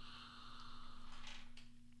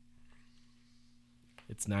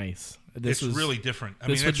 It's nice. It's really different. I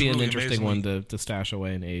This mean, would that's be an really interesting one to stash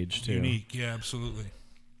away and age too. Unique, yeah, absolutely.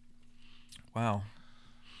 Wow,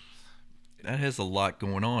 that has a lot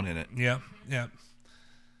going on in it. Yeah.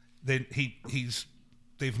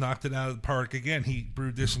 They've knocked it out of the park again. He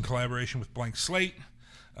brewed this in collaboration with Blank Slate.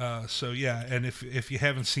 So yeah, and if you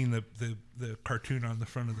haven't seen the cartoon on the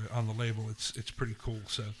front of the label, it's pretty cool.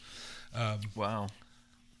 So wow.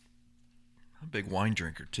 I'm a big wine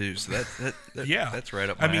drinker too, so that yeah, that's right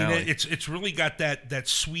up my alley. I mean, it's really got that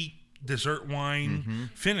sweet dessert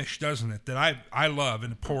wine finish, doesn't it? That I love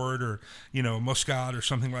in a port or Muscat or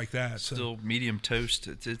something like that. Still medium toast.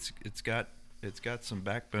 It's got some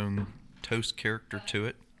backbone toast character to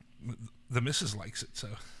it. The missus likes it, so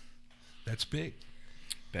that's big.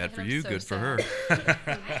 Bad for you, good for her.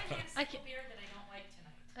 I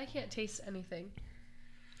can't taste anything.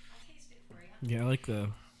 I'll taste it for you. Yeah, I like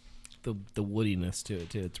the woodiness to it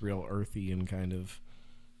too. It's real earthy and kind of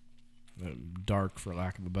dark, for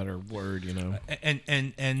lack of a better word,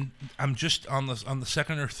 And I'm just on the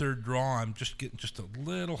second or third draw. I'm just getting just a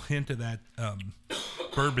little hint of that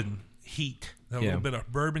bourbon heat, a little bit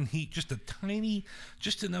of bourbon heat, just a tiny,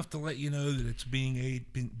 just enough to let you know that it's been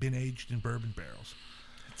aged in bourbon barrels.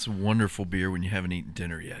 It's a wonderful beer when you haven't eaten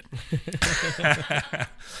dinner yet.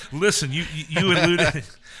 Listen, you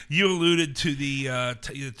alluded to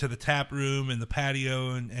the tap room and the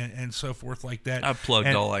patio and so forth like that. I've plugged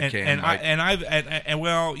all I can.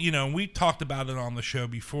 And we talked about it on the show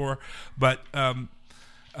before, but a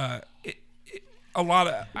lot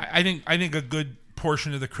of I think a good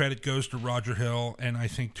portion of the credit goes to Roger Hill, and I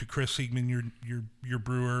think to Chris Siegman, your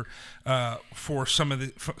brewer, for some of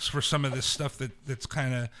this stuff that's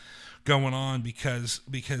kind of going on because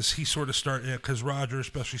he sort of started, because Roger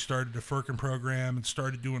especially started the Firkin program and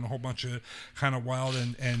started doing a whole bunch of kind of wild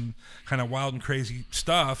and crazy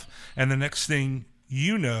stuff, and the next thing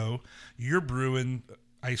you're brewing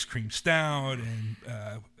ice cream stout and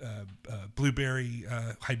blueberry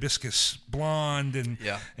hibiscus blonde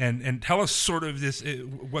and tell us sort of this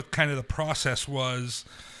what kind of the process was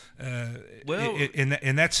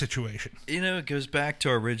in that situation. It goes back to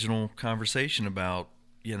our original conversation about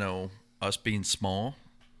us being small,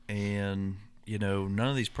 and none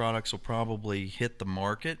of these products will probably hit the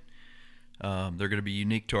market. They're going to be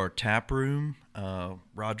unique to our tap room.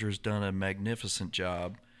 Roger's done a magnificent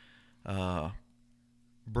job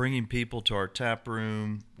bringing people to our tap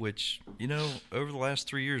room, which over the last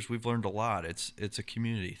 3 years we've learned a lot. It's a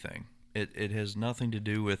community thing. It has nothing to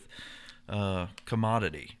do with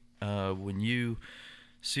commodity. When you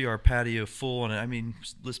see our patio full, and I mean,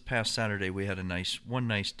 this past Saturday we had one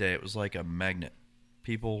nice day. It was like a magnet.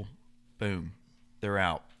 People, boom, they're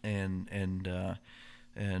out, and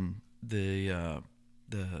the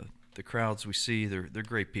crowds we see, they're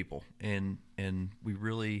great people, and we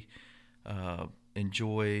really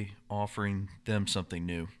enjoy offering them something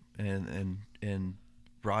new, and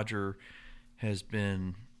Roger has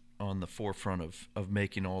been on the forefront of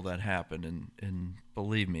making all that happen, and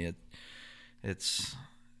believe me, it's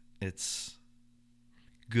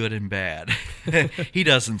good and bad. He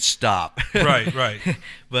doesn't stop. Right.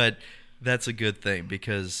 But that's a good thing,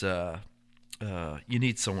 because you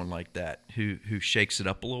need someone like that who shakes it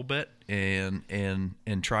up a little bit and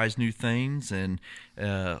tries new things, and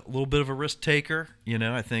a little bit of a risk taker.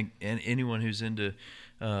 I think anyone who's into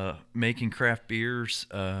making craft beers,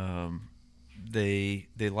 they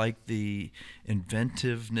like the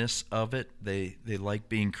inventiveness of it. They like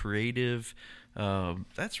being creative.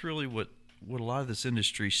 That's really what a lot of this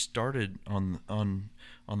industry started on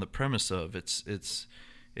the premise of. It's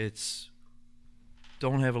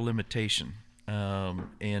don't have a limitation,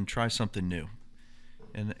 and try something new.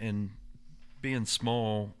 And being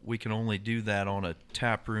small, we can only do that on a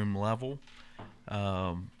tap room level.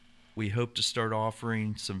 We hope to start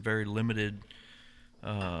offering some very limited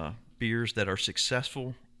beers that are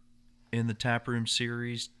successful in the taproom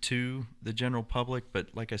series to the general public, but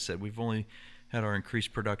like I said, we've only had our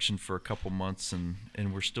increased production for a couple months, and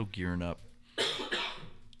we're still gearing up.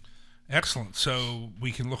 Excellent. So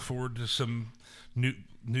we can look forward to some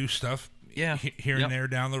new stuff here and there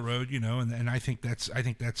down the road, and I think that's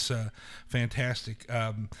fantastic.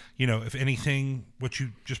 If anything, what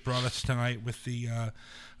you just brought us tonight with the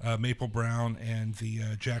Maple Brown and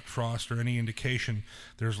the Jack Frost are any indication,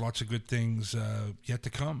 there's lots of good things yet to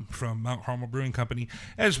come from Mount Carmel Brewing Company,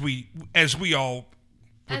 as we all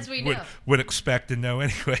As we know. would expect and know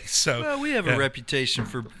anyway. So well, we have a reputation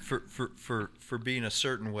for being a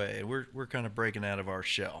certain way. We're kind of breaking out of our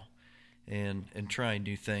shell and trying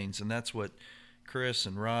new things, and that's what Chris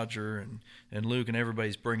and Roger and Luke and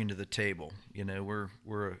everybody's bringing to the table. You know, we're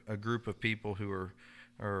a group of people who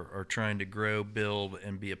are trying to grow, build,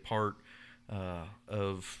 and be a part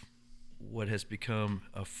of what has become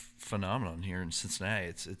a phenomenon here in Cincinnati.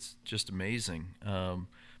 It's just amazing.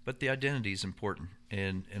 But the identity is important,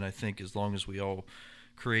 and I think as long as we all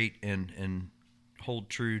create and hold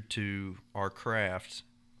true to our craft,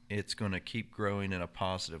 it's going to keep growing in a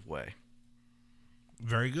positive way.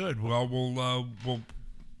 Very good. Well, we'll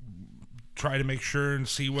try to make sure and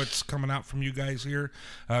see what's coming out from you guys here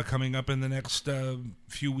coming up in the next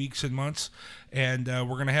few weeks and months. And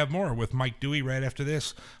we're going to have more with Mike Dewey right after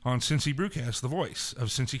this on Cincy Brewcast, the voice of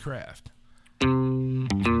Cincy Craft.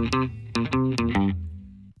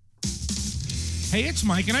 Hey, it's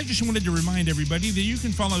Mike, and I just wanted to remind everybody that you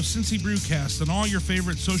can follow Cincy Brewcast on all your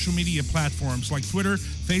favorite social media platforms like Twitter,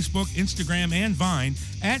 Facebook, Instagram, and Vine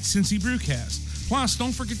at Cincy Brewcast. Plus,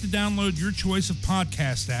 don't forget to download your choice of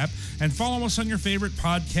podcast app and follow us on your favorite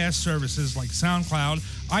podcast services like SoundCloud,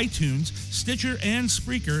 iTunes, Stitcher, and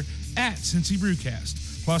Spreaker at Cincy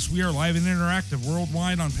Brewcast. Plus, we are live and interactive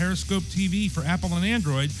worldwide on Periscope TV for Apple and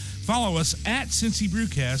Android. Follow us at Cincy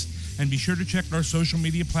Brewcast and be sure to check our social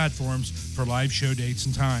media platforms for live show dates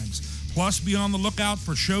and times. Plus, be on the lookout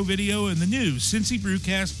for show video in the new Cincy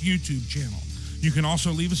Brewcast YouTube channel. You can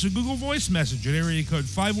also leave us a Google Voice message at area code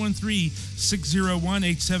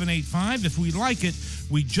 513-601-8785. If we like it,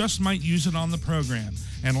 we just might use it on the program.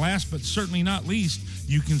 And last but certainly not least,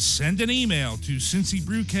 you can send an email to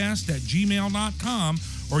cincybrewcast@gmail.com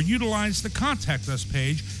or utilize the Contact Us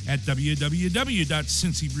page at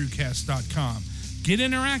www.cincybrewcast.com. Get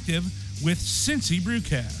interactive with Cincy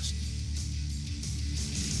Brewcast.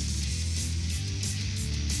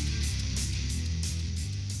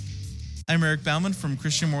 I'm Eric Bauman from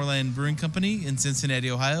Christian Moorland Brewing Company in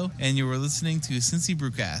Cincinnati, Ohio, and you are listening to Cincy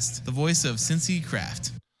Brewcast, the voice of Cincy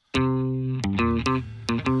Craft.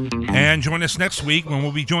 And join us next week when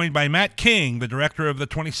we'll be joined by Matt King, the director of the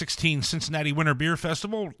 2016 Cincinnati Winter Beer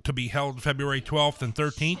Festival, to be held February 12th and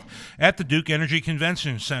 13th at the Duke Energy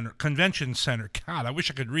Convention Center. God, I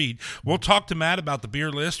wish I could read. We'll talk to Matt about the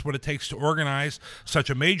beer list, what it takes to organize such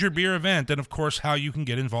a major beer event, and, of course, how you can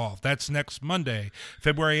get involved. That's next Monday,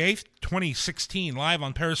 February 8th, 2016, live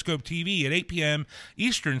on Periscope TV at 8 p.m.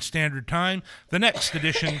 Eastern Standard Time, the next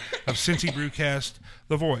edition of Cincy Brewcast,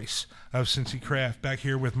 the voice of Cincy Craft. Back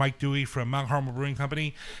here with Mike Dewey from Mount Carmel Brewing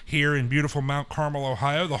Company here in beautiful Mount Carmel,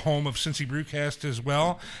 Ohio, the home of Cincy Brewcast as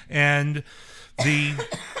well. And the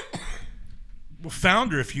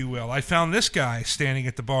founder, if you will. I found this guy standing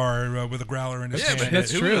at the bar with a growler in his hand.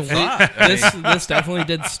 That's true. This definitely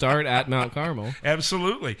did start at Mount Carmel.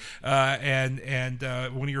 Absolutely. And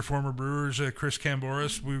one of your former brewers, Chris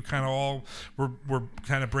Camboris, we kind of all were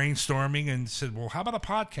kind of brainstorming and said, well, how about a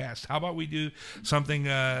podcast? How about we do something,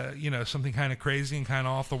 something kind of crazy and kind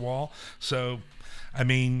of off the wall? So, I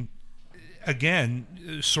mean, again,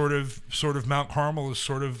 sort of Mount Carmel is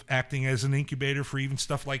sort of acting as an incubator for even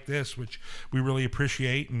stuff like this, which we really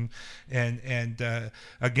appreciate. And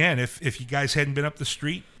again, if you guys hadn't been up the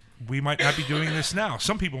street, we might not be doing this now.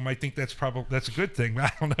 Some people might think that's a good thing, but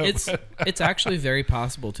I don't know. It's actually very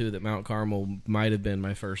possible too that Mount Carmel might have been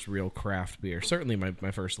my first real craft beer. Certainly my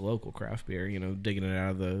first local craft beer. Digging it out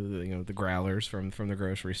of the growlers from the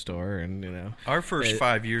grocery store, and our first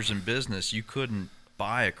 5 years in business, you couldn't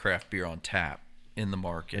buy a craft beer on tap in the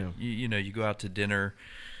market. Yeah. You go out to dinner,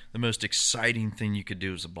 the most exciting thing you could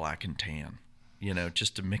do is a black and tan,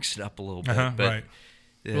 just to mix it up a little bit. But right.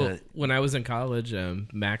 Well, when I was in college,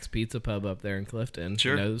 Mac's Pizza Pub up there in Clifton,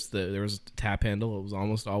 sure. there was a tap handle. It was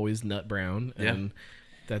almost always nut brown, and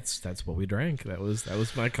that's what we drank. That was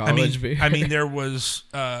my college beer. I mean, there was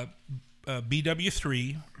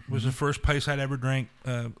BW3 was the first place I'd ever drank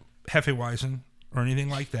Hefeweizen or anything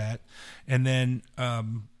like that, and then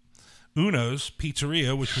Uno's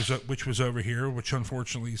Pizzeria, which was over here, which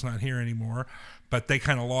unfortunately is not here anymore, but they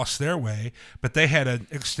kind of lost their way. But they had an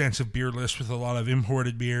extensive beer list with a lot of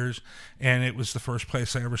imported beers, and it was the first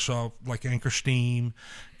place I ever saw like Anchor Steam,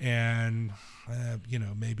 and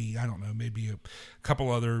maybe a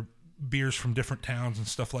couple other beers from different towns and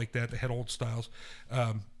stuff like that. They had old styles.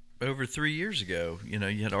 Over 3 years ago,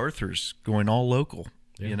 you had Arthur's going all local.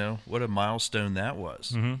 Yeah. What a milestone that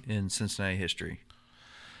was in Cincinnati history.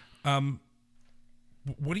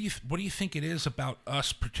 What do you think it is about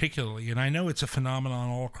us particularly? And I know it's a phenomenon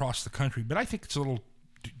all across the country, but I think it's a little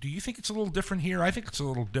Do you think it's a little different here? I think it's a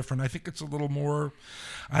little different. I think it's a little more,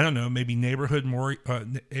 I don't know, maybe neighborhood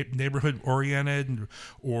oriented,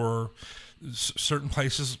 or certain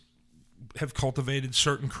places have cultivated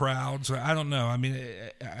certain crowds. I don't know. I mean,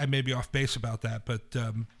 I may be off base about that, but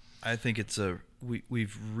I think it's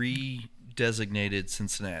we've redesignated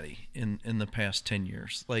Cincinnati in the past 10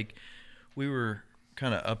 years. Like, we were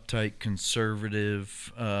kind of uptight,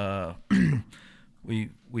 conservative. We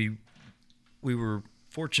were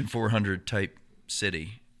Fortune 400 type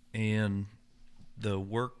city, and the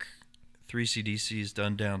work 3CDC has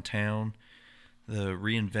done downtown, the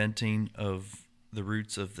reinventing of the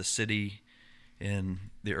roots of the city and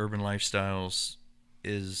the urban lifestyles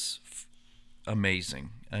is amazing.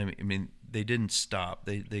 I mean, they didn't stop.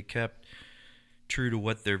 They kept true to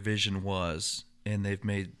what their vision was, and they've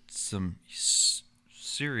made some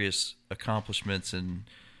serious accomplishments in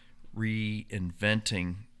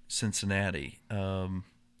reinventing Cincinnati.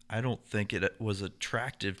 I don't think it was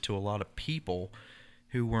attractive to a lot of people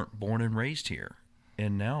who weren't born and raised here.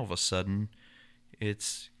 And now all of a sudden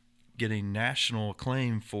it's getting national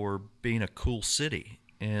acclaim for being a cool city.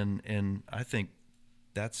 And I think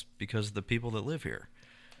that's because of the people that live here.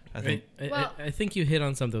 I think you hit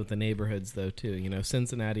on something with the neighborhoods, though, too. You know,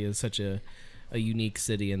 Cincinnati is such a unique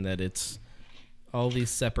city in that it's all these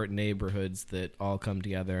separate neighborhoods that all come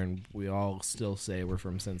together, and we all still say we're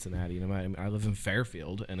from Cincinnati. You know, I live in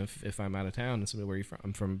Fairfield, and if I'm out of town and somebody, where are you from?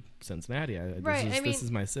 I'm from Cincinnati. This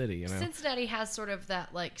is my city. You know, Cincinnati has sort of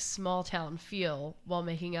that like small town feel while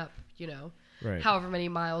making up, right, however many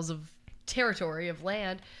miles of territory of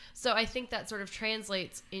land. So I think that sort of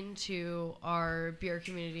translates into our beer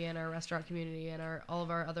community and our restaurant community and all of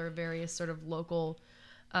our other various sort of local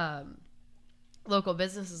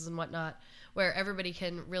businesses and whatnot, where everybody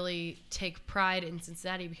can really take pride in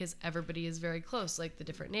Cincinnati because everybody is very close, like the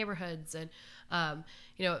different neighborhoods. And,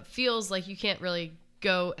 it feels like you can't really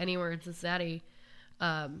go anywhere in Cincinnati,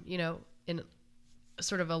 in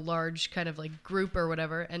sort of a large kind of like group or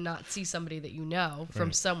whatever, and not see somebody that you know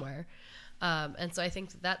from somewhere. And so I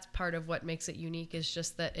think that's part of what makes it unique, is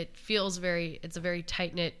just that it feels it's a very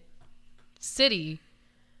tight-knit city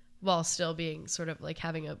while still being sort of like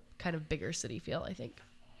having a kind of bigger city feel, I think.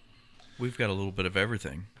 We've got a little bit of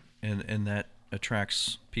everything, and that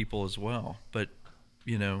attracts people as well. But,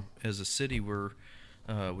 as a city, we've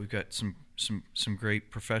got some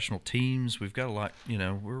great professional teams. We've got a lot,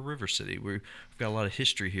 we're a river city. We've got a lot of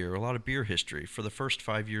history here, a lot of beer history. For the first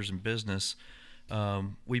 5 years in business,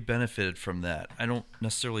 we benefited from that. I don't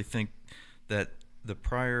necessarily think that the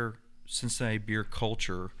prior Cincinnati beer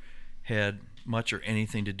culture had much or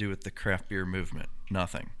anything to do with the craft beer movement.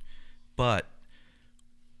 Nothing. But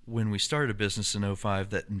when we started a business in 2005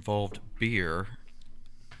 that involved beer,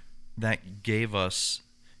 that gave us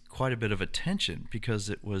quite a bit of attention because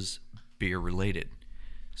it was beer related.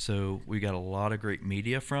 So we got a lot of great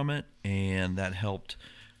media from it, and that helped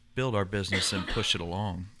build our business and push it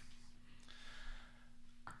along.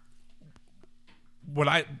 What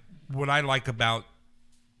I like about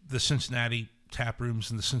the Cincinnati tap rooms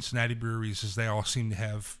and the Cincinnati breweries is they all seem to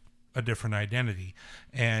have a different identity,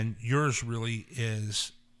 and yours really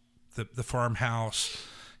is the farmhouse,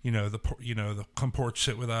 the come porch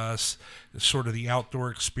sit with us, sort of the outdoor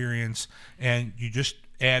experience. And you just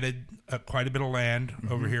added quite a bit of land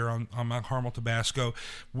over here on Mount Carmel, Tabasco.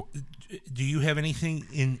 Do you have anything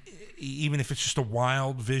in, even if it's just a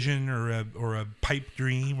wild vision or a pipe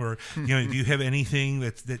dream, or do you have anything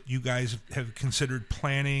that you guys have considered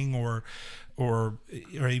planning or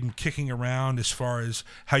even kicking around as far as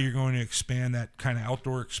how you're going to expand that kind of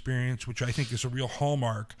outdoor experience, which I think is a real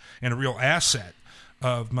hallmark and a real asset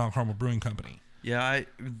of Mount Carmel Brewing Company? Yeah,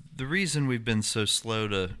 the reason we've been so slow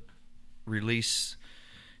to release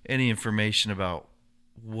any information about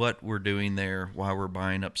what we're doing there, why we're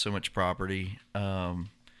buying up so much property,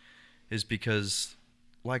 is because,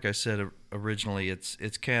 like I said originally, it's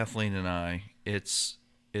Kathleen and I. It's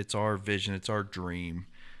our vision. It's our dream.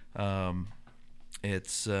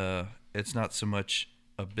 It's not so much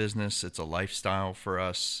a business, it's a lifestyle for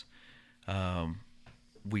us.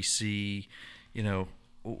 We see,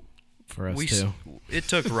 for us too. It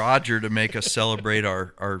took Roger to make us celebrate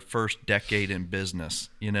our first decade in business.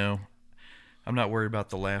 I'm not worried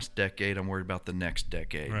about the last decade, I'm worried about the next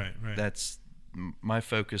decade. Right. That's my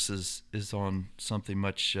focus is on something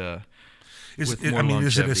much is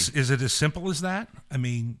longevity. Is it as simple as that? I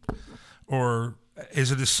mean, or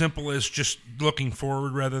is it as simple as just looking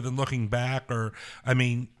forward rather than looking back? Or, I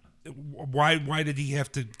mean, why did he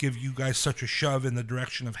have to give you guys such a shove in the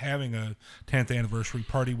direction of having a 10th anniversary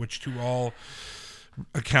party, which to all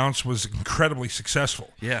accounts was incredibly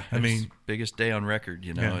succeful. Yeah, I mean, biggest day on record.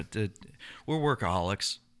 You know, we're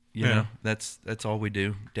workaholics. You know, that's all we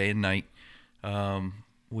do, day and night.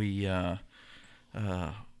 We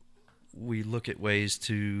look at ways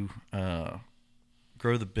to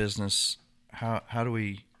grow the business. How do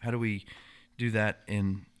we do that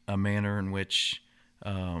in a manner in which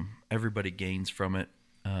everybody gains from it?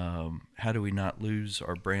 How do we not lose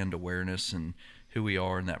our brand awareness and who we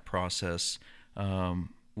are in that process?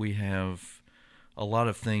 We have a lot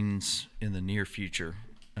of things in the near future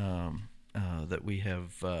that we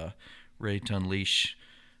have ready to unleash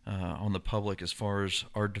on the public as far as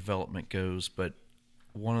our development goes. But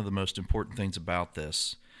one of the most important things about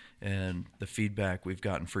this, and the feedback we've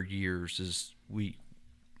gotten for years, is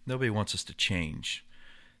nobody wants us to change.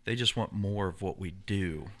 They just want more of what we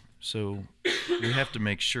do. So we have to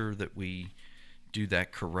make sure that we do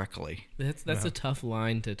that correctly. That's a tough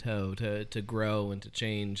line to toe, to grow and to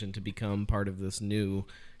change and to become part of this new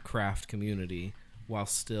craft community while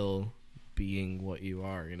still being what you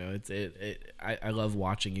are. You know, I love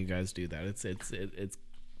watching you guys do that. It's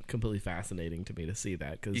completely fascinating to me to see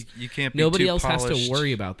that, because you can't be nobody too else polished. has to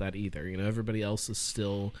worry about that either. You know, everybody else is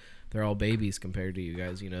still, they're all babies compared to you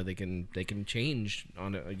guys. You know, they can change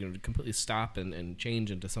on it, you know, completely stop and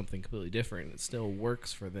change into something completely different. It still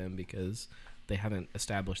works for them because they haven't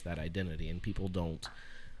established that identity, and people don't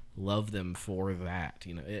love them for that.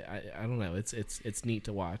 You know, I don't know. It's neat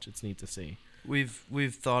to watch. It's neat to see.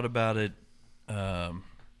 We've thought about it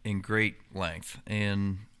in great length,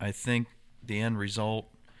 and I think the end result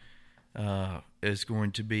is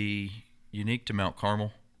going to be unique to Mount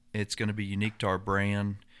Carmel. It's going to be unique to our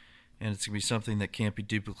brand, and it's going to be something that can't be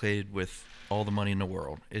duplicated with all the money in the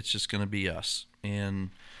world. It's just going to be us,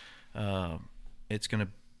 and it's going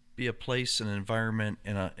to be a place, an environment,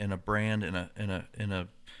 and a brand, and a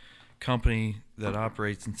company that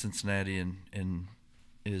operates in Cincinnati and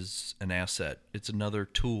is an asset. It's another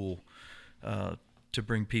tool to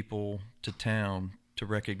bring people to town to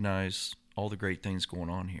recognize all the great things going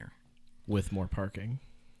on here. With more parking.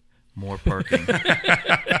 More parking.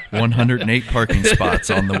 108 parking spots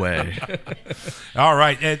on the way. All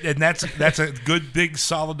right, and that's a good, big,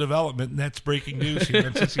 solid development, and that's breaking news here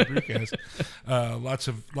on Cincy Brewcast. Lots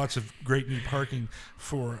of great new parking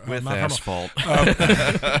for with Mount asphalt.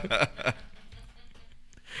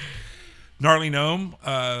 Gnarly Gnome,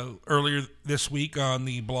 earlier this week on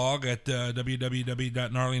the blog at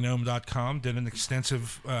www.gnarlygnome.com, did an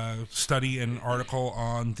extensive study and article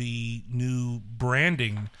on the new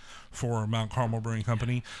branding for Mount Carmel Brewing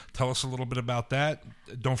Company. Tell us a little bit about that.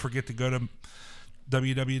 Don't forget to go to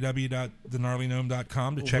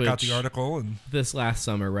www.thegnarlygnome.com to check out the article. And this last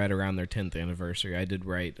summer, right around their 10th anniversary, I did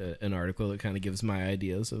write an article that kind of gives my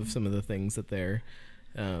ideas of some of the things that they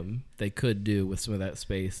could do with some of that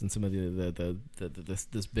space and some of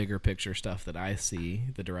this bigger picture stuff that I see,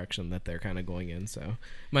 the direction that they're kind of going in. So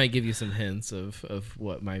might give you some hints of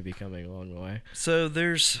what might be coming along the way. So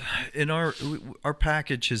there's our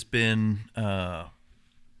package has been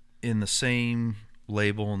in the same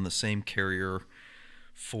label and the same carrier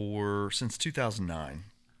since 2009,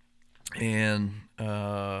 and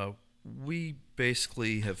we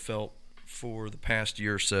basically have felt for the past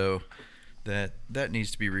year or so that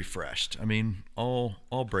needs to be refreshed. I mean, all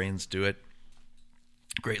brands do it.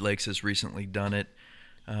 Great Lakes has recently done it.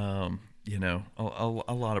 You know,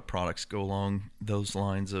 a lot of products go along those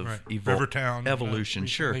lines of Rivertown evolution.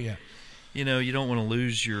 Sure. Yeah. You know, you don't want to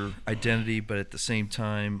lose your identity, but at the same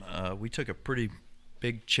time, we took a pretty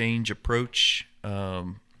big change approach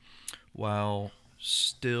while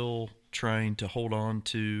still trying to hold on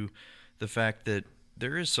to the fact that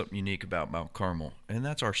there is something unique about Mount Carmel, and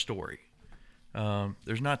that's our story.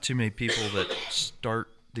 There's not too many people that start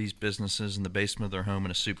these businesses in the basement of their home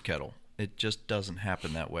in a soup kettle. It just doesn't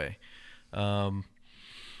happen that way.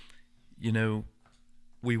 You know,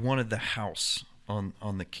 we wanted the house on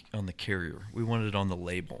the carrier. We wanted it on the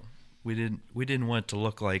label. We didn't want it to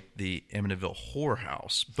look like the Amityville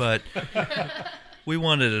whorehouse, but we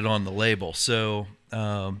wanted it on the label. So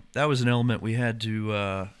that was an element we had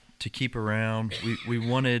to keep around. We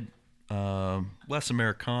wanted less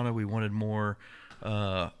Americana. We wanted more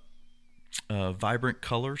vibrant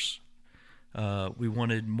colors. We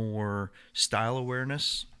wanted more style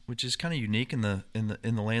awareness, which is kind of unique in the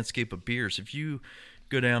landscape of beers. If you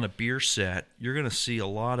go down a beer set, you're going to see a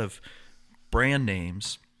lot of brand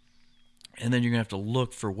names, and then you're going to have to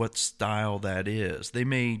look for what style that is. They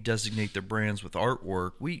may designate their brands with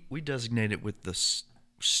artwork. We designate it with the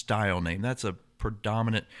style name. That's a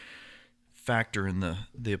predominant factor in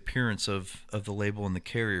the appearance of the label and the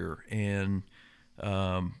carrier. And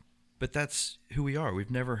but that's who we are.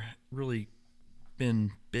 We've never really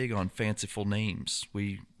been big on fanciful names.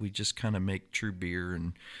 We just kind of make true beer,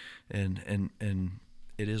 and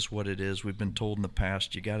it is what it is. We've been told in the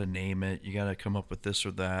past, you got to name it, you got to come up with this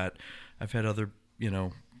or that. I've had other,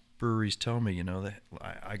 breweries tell me, that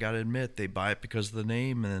I got to admit, they buy it because of the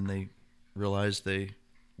name, and then they realize they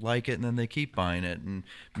like it, and then they keep buying it, and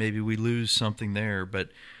maybe we lose something there. But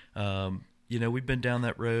we've been down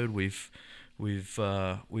that road. We've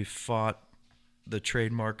fought the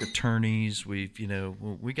trademark attorneys. We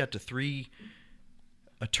got to 3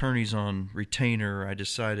 attorneys on retainer. I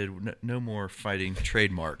decided no more fighting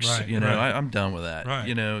trademarks. Right, I'm done with that.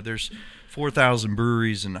 Right. There's 4,000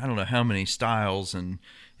 breweries and I don't know how many styles, and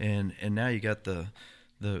now you got the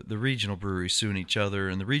regional breweries suing each other,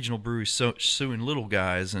 and the regional breweries suing little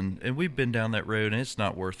guys, and we've been down that road, and it's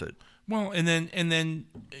not worth it. Well, and then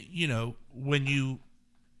when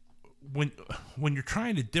you're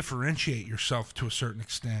trying to differentiate yourself to a certain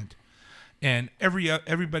extent, and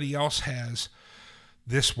everybody else has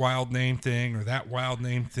this wild name thing or that wild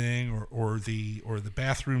name thing or the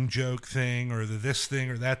bathroom joke thing or the this thing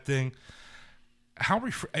or that thing,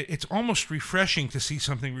 it's almost refreshing to see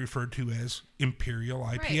something referred to as Imperial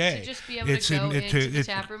IPA. Right, to just be able to go into the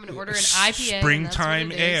tap room and order an IPA.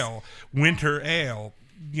 Springtime ale, winter ale,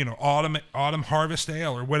 autumn harvest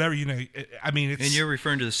ale or whatever, I mean, it's... And you're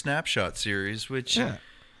referring to the Snapshot series, which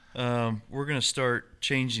we're going to start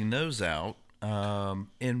changing those out.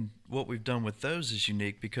 And what we've done with those is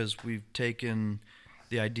unique because we've taken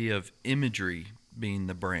the idea of imagery being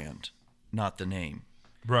the brand, not the name.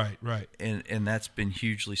 Right. And that's been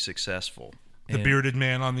hugely successful. The bearded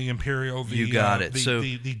man on the Imperial. You got it.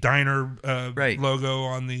 The diner logo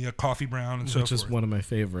on the coffee brown and so forth. Which is one of my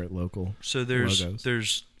favorite local logos.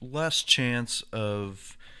 There's less chance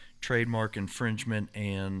of trademark infringement,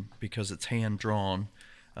 and because it's hand-drawn,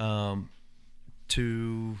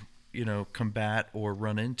 to combat or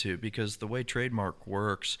run into, because the way trademark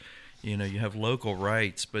works, you have local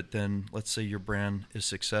rights, but then let's say your brand is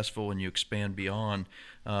successful and you expand beyond,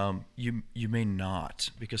 you may not,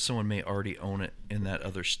 because someone may already own it in that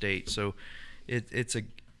other state. So it's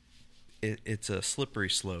a slippery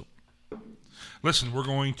slope. Listen, we're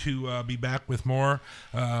going to be back with more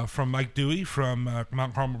from Mike Dewey from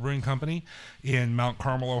Mount Carmel Brewing Company in Mount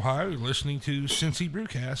Carmel, Ohio. You're listening to Cincy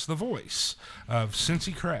Brewcast, the voice of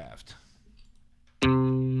Cincy Craft.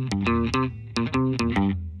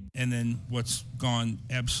 And then what's gone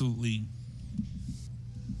absolutely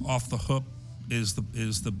off the hook is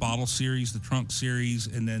the bottle series, the trunk series,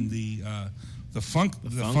 and then the funk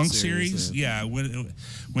series. Yeah. When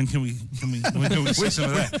can we see some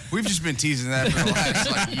of that? We've just been teasing that for the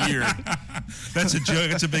last year. That's a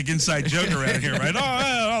joke. That's a big inside joke around here, right?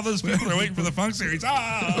 All those people are waiting for the funk series.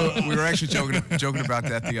 We were actually joking about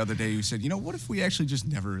that the other day. You said, what if we actually just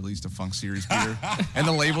never released a funk series beer, and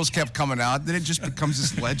the labels kept coming out? Then it just becomes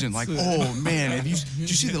this legend. Like, oh man, did you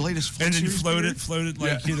see the latest funk series? And then you floated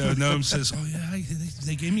like Noam says. Oh yeah,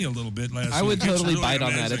 they gave me a little bit last week. I would totally really bite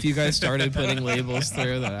on amazing. that if you guys started putting labels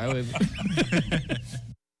through that. I would.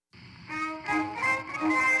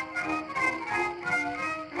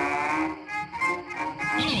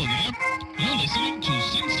 Hello there. You're listening to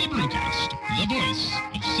Cincy Brewcast, the voice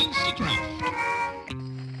of Cincy Craft.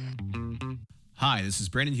 Hi, this is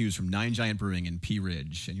Brandon Hughes from Nine Giant Brewing in Pea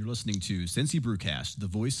Ridge, and you're listening to Cincy Brewcast, the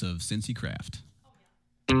voice of Cincy Craft.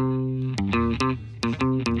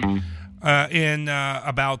 In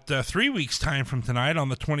about 3 weeks' time from tonight, on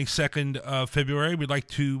the 22nd of February, we'd like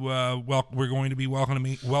to we're going to be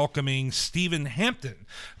welcoming Stephen Hampton,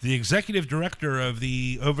 the executive director of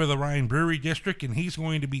the Over the Rhine Brewery District, and he's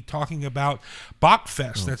going to be talking about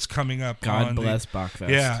Bachfest that's coming up. God bless Bachfest.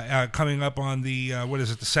 Yeah, coming up on the the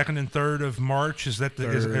 2nd and 3rd of March? Is that the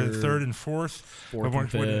 3rd and 4th? 4th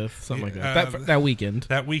and 5th, something like that. That weekend.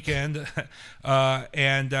 That weekend,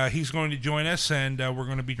 and he's going to join us, and we're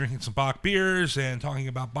going to be drinking some Bach beers and talking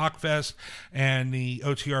about Bachfest and the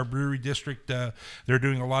OTR Brewery District. They're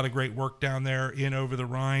doing a lot of great work down there in Over the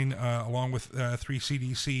Rhine, along with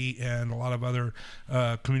 3CDC and a lot of other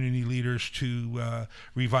community leaders to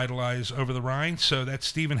revitalize Over the Rhine. So that's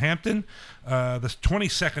Stephen Hampton, the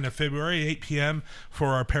 22nd of February, 8 p.m. for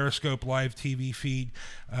our Periscope live TV feed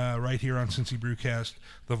right here on Cincy Brewcast,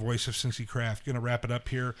 the voice of Cincy Craft. Going to wrap it up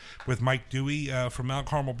here with Mike Dewey from Mount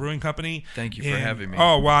Carmel Brewing Company. Thank you for having me.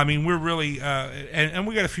 Oh, well, I mean, we're really, and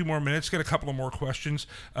we got a few more minutes, got a couple of more questions,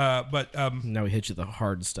 but... now we hit you the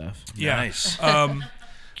hard stuff. Yeah. Nice.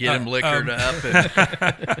 Get him liquored up.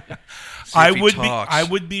 And I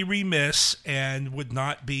would be remiss and would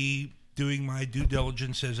not be doing my due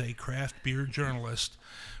diligence as a craft beer journalist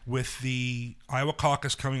with the Iowa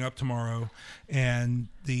caucus coming up tomorrow and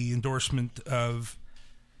the endorsement of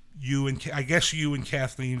you and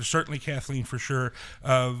Kathleen, certainly Kathleen for sure,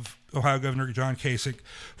 of Ohio Governor John Kasich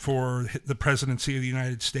for the presidency of the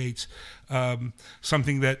United States,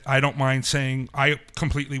 something that I don't mind saying I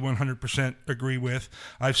completely 100% agree with.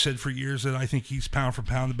 I've said for years that I think he's pound for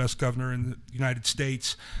pound the best governor in the United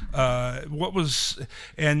States. And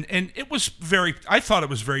it was I thought it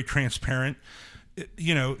was very transparent.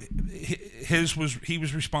 He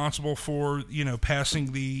was responsible for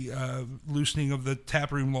passing the loosening of the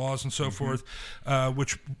taproom laws and so forth,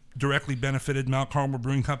 which directly benefited Mount Carmel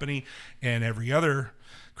Brewing Company and every other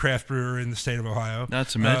craft brewer in the state of Ohio. Not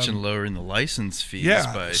to mention lowering the license fees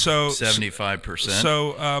by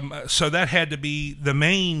 75%. So that had to be the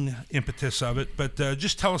main impetus of it. But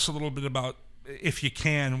just tell us a little bit about, if you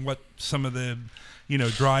can, what some of the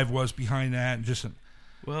drive was behind that, and just.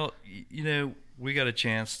 Well, we got a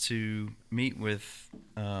chance to meet with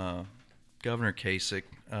Governor Kasich,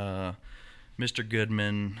 Mr.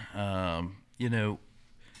 Goodman.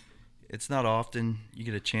 It's not often you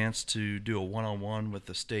get a chance to do a one-on-one with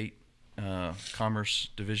the state Commerce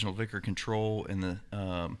Divisional Liquor Control and the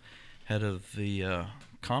head of the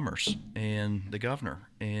Commerce and the governor.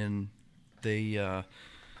 And they,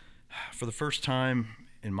 for the first time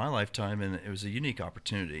in my lifetime, and it was a unique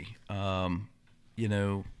opportunity,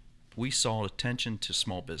 we saw attention to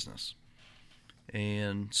small business,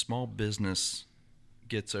 and small business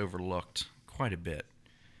gets overlooked quite a bit.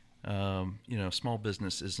 Small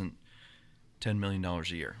business isn't $10 million a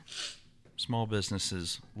year. Small business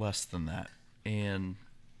is less than that, and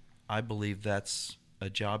I believe that's a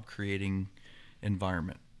job-creating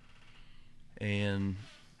environment. And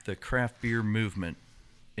the craft beer movement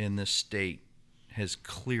in this state has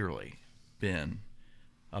clearly been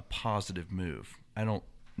a positive move. I don't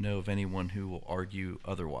know of anyone who will argue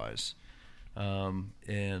otherwise.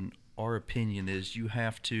 And our opinion is you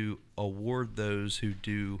have to award those who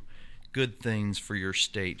do good things for your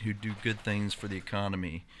state, who do good things for the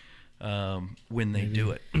economy, when they do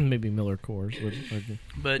it. Maybe Miller Coors would.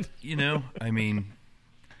 But,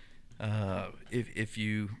 if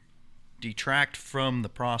you detract from the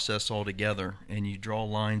process altogether and you draw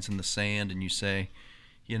lines in the sand and you say,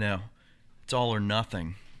 it's all or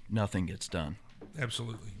nothing, nothing gets done.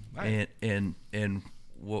 Absolutely. And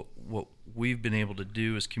what we've been able to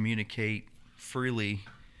do is communicate freely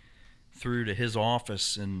through to his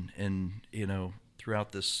office and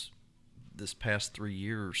throughout this past 3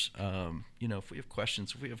 years. If we have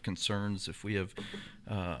questions, if we have concerns, if we have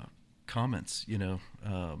comments,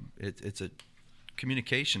 it's a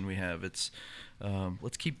communication we have. It's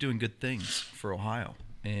let's keep doing good things for Ohio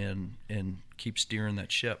and keep steering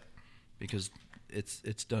that ship, because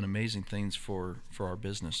it's done amazing things for our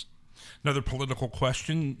business. Another political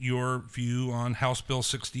question, your view on House Bill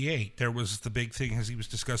 68. There was the big thing as he was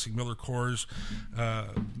discussing Miller Coors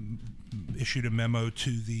issued a memo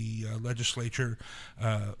to the legislature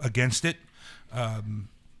against it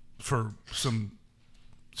for some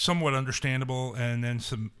somewhat understandable and then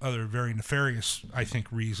some other very nefarious, I think,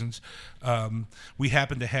 reasons. We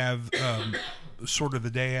happened to have sort of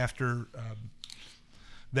the day after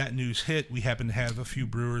that news hit, we happened to have a few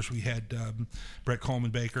brewers. We had Brett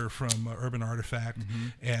Coleman Baker from Urban Artifact,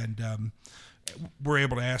 and we're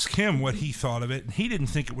able to ask him what he thought of it. And he didn't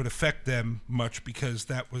think it would affect them much because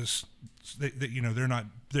that was, they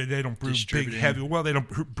don't brew big heavy. Well, they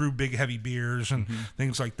don't brew big heavy beers and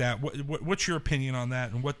things like that. What's your opinion on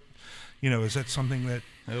that? And what, is that something that?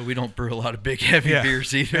 We don't brew a lot of big heavy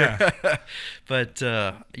beers either. Yeah. But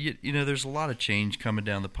there's a lot of change coming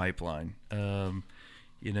down the pipeline.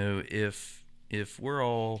 If we're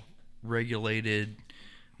all regulated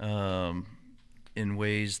in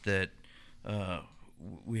ways that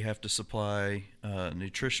we have to supply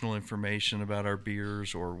nutritional information about our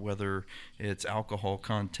beers, or whether it's alcohol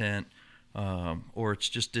content or it's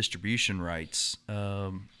just distribution rights,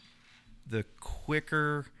 the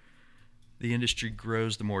quicker the industry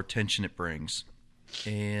grows, the more attention it brings.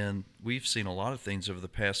 And we've seen a lot of things over the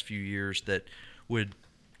past few years that would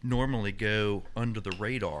normally go under the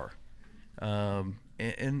radar, and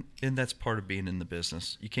that's part of being in the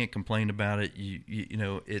business. You can't complain about it.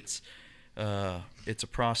 It's a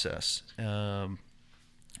process.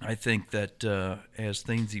 I think that as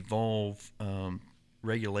things evolve,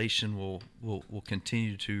 regulation will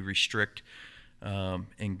continue to restrict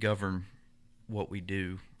and govern what we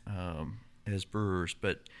do as brewers.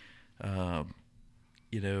 But I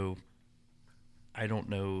don't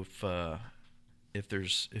know if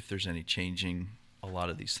there's any changing a lot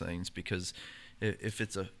of these things, because if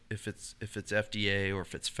it's FDA or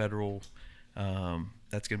if it's federal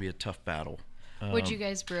that's going to be a tough battle. Would you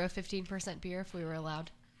guys brew a 15% beer if we were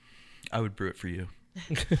allowed? I would brew it for you.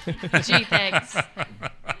 Gee, thanks.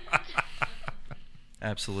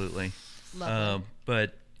 Absolutely. Lovely.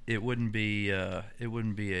 But it wouldn't be a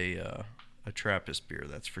Trappist beer,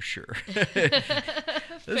 that's for sure. Fair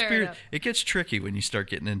beer, enough. it gets tricky when you start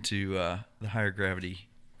getting into the higher gravity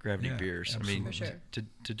Yeah, beers. absolutely. I mean, For sure.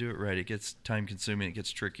 to do it right, it gets time consuming. It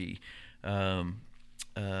gets tricky.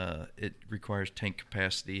 It requires tank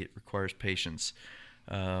capacity. It requires patience.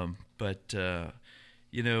 But the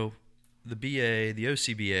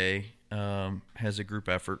OCBA has a group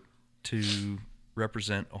effort to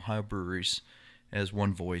represent Ohio breweries as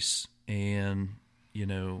one voice, and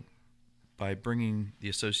by bringing the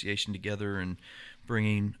association together and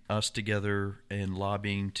bringing us together and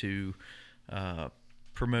lobbying to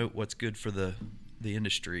promote what's good for the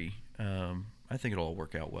industry, I think it'll all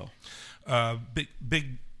work out well.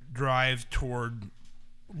 Big drive toward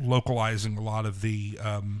localizing a lot of the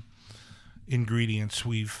ingredients.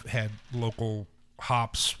 We've had local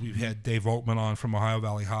hops. We've had Dave Altman on from Ohio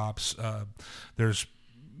Valley Hops. There's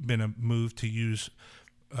been a move to use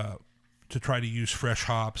to try to use fresh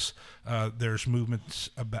hops. There's movements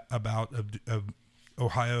about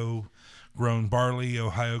Ohio grown barley,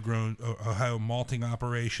 Ohio malting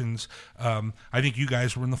operations. I think you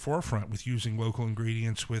guys were in the forefront with using local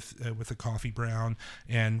ingredients with the coffee brown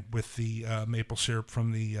and with the maple syrup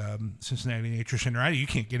from the Cincinnati Nature Center. You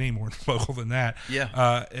can't get any more local than that.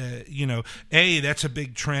 Yeah. A, that's a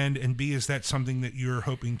big trend, and B, is that something that you're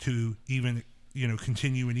hoping to even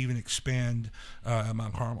continue and even expand at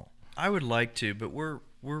Mount Carmel? I would like to, but we're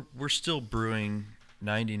still brewing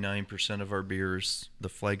 99% of our beers, the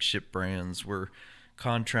flagship brands. We're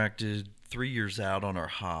contracted 3 years out on our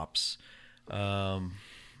hops. Pelletized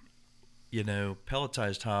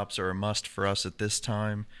hops are a must for us at this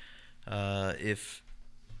time. If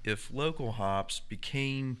local hops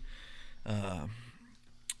became,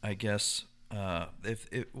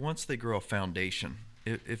 once they grow a foundation,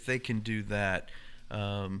 if they can do that,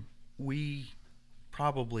 we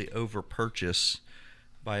probably over purchase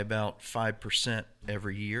by about 5%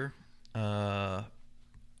 every year.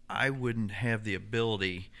 I wouldn't have the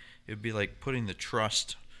ability. It would be like putting the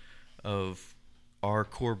trust of our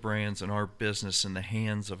core brands and our business in the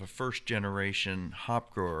hands of a first-generation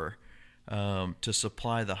hop grower to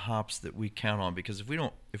supply the hops that we count on. Because if we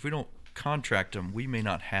don't contract them, we may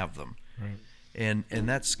not have them, right. And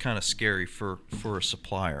that's kind of scary for a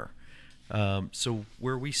supplier. So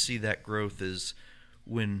where we see that growth is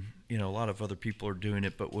when a lot of other people are doing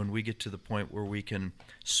it, but when we get to the point where we can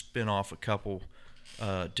spin off a couple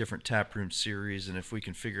different taproom series, and if we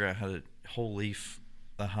can figure out how to whole leaf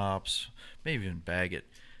the hops, maybe even bag it,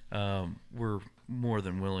 we're more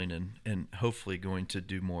than willing and hopefully going to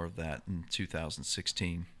do more of that in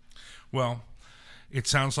 2016. Well, it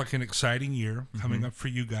sounds like an exciting year coming up for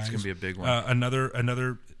you guys. It's going to be a big one.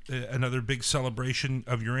 Another big celebration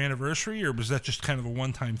of your anniversary, or was that just kind of a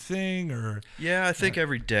one-time thing? Or yeah, I think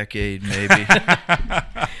every decade maybe.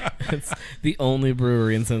 It's the only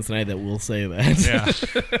brewery in Cincinnati that will say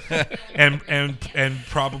that. Yeah, and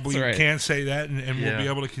probably That's right. can say that, and we'll be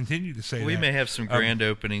able to continue to say that. We may have some grand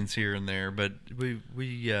openings here and there, but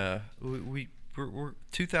we're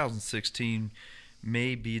 2016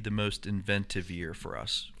 may be the most inventive year for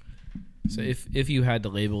us. So if you had to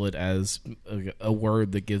label it as a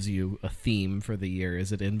word that gives you a theme for the year,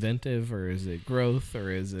 is it inventive, or is it growth,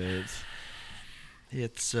 or is it?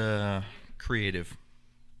 It's creative.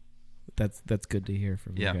 That's good to hear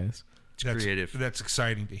from you guys. It's creative. That's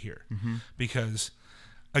exciting to hear, because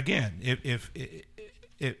again, if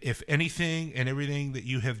anything and everything that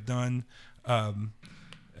you have done,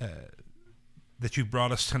 that you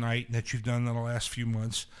brought us tonight and that you've done in the last few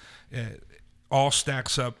months, all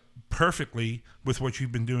stacks up perfectly with what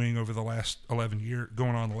you've been doing over the last 11 years,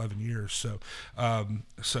 going on 11 years. So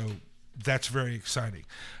that's very exciting.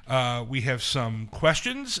 We have some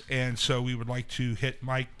questions, and so we would like to hit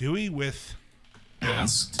Mike Dewey with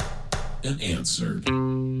Asked and answered.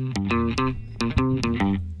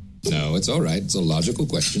 No, it's all right. It's a logical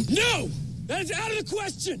question. No! That's out of the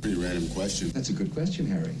question! Pretty random question. That's a good question,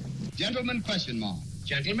 Harry. Gentlemen, question mark.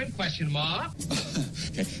 Gentlemen, question mark.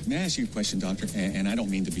 Okay, may I ask you a question, Doctor? And I don't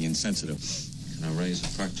mean to be insensitive. Can I raise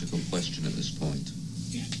a practical question at this point?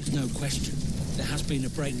 There's no question. There has been a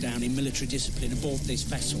breakdown in military discipline aboard this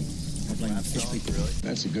vessel. I blame the fish people.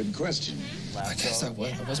 That's a good question. I guess I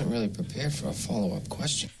wasn't really prepared for a follow-up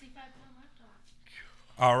question.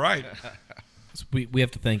 All right. So we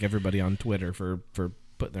have to thank everybody on Twitter for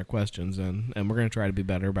putting their questions in, and we're going to try to be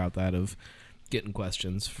better about that, of getting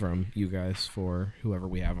questions from you guys for whoever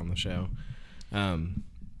we have on the show.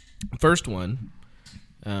 First one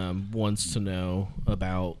wants to know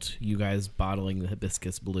about you guys bottling the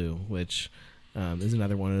Hibiscus Blue, which is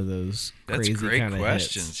another one of those crazy great kind of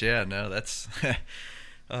questions. hits. Yeah, no, that's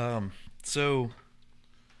so.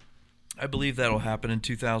 I believe that'll happen in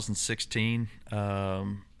 2016.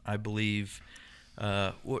 I believe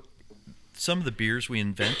what some of the beers we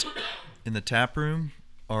invent in the tap room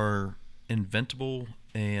are inventable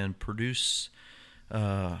and produce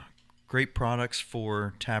great products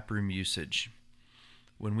for tap room usage.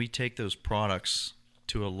 When we take those products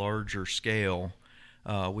to a larger scale,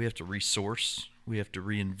 we have to resource. We have to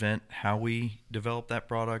reinvent how we develop that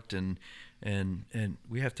product, and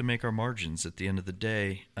we have to make our margins at the end of the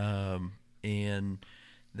day. And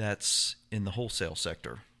that's in the wholesale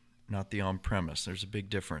sector, not the on-premise. There's a big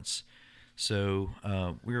difference. So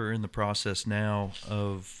we're in the process now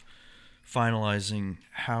of finalizing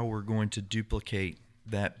how we're going to duplicate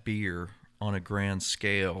that beer on a grand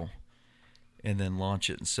scale and then launch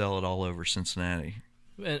it and sell it all over Cincinnati.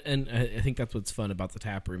 And I think that's what's fun about the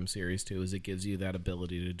Tap Room series too, is it gives you that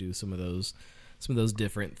ability to do some of those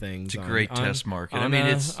different things. It's a great test market. I mean,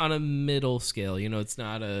 it's on a middle scale. It's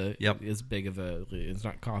not as big of a. It's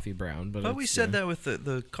not coffee brown, but we said that with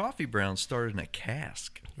the coffee brown started in a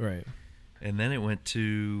cask, right? And then it went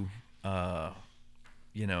to a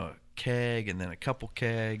keg, and then a couple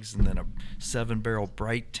kegs, and then a 7-barrel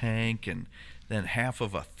bright tank, and then half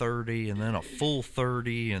of a 30, and then a full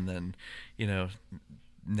 30, and then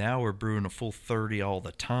now we're brewing a full 30 all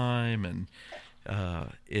the time, and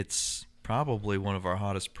it's probably one of our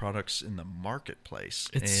hottest products in the marketplace.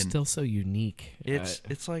 It's still so unique.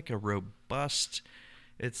 It's like a robust.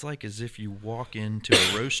 It's like as if you walk into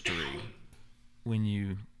a roastery when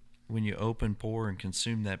you open, pour, and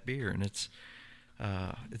consume that beer, and it's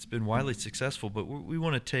been widely successful. But we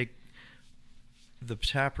want to take the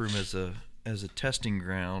tap room as a testing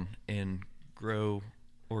ground and grow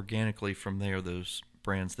organically from there. Those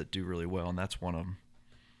brands that do really well, and that's one of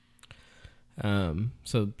them.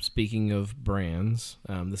 So speaking of brands,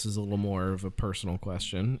 this is a little more of a personal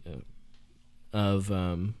question.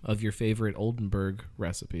 Of your favorite Oldenburg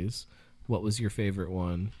recipes, what was your favorite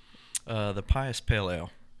one? The Pious Pale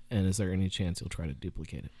Ale. And is there any chance you'll try to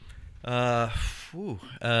duplicate it?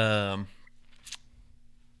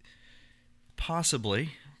 Possibly.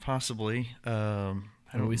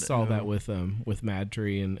 We saw that with Mad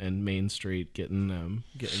Tree and Main Street getting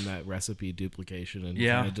that recipe duplication, and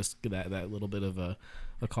kind of just that little bit of a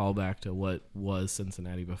callback to what was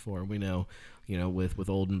Cincinnati before. We know, with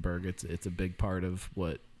Oldenburg, it's a big part of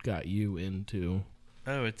what got you into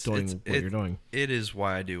doing what you're doing. It is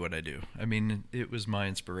why I do what I do. I mean, it was my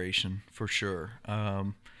inspiration for sure.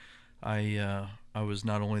 I was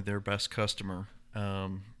not only their best customer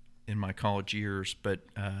in my college years, but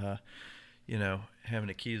having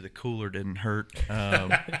a key to the cooler didn't hurt. I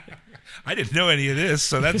didn't know any of this,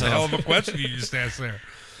 so that's a hell of a question you just asked there.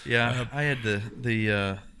 Yeah, I had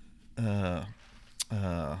the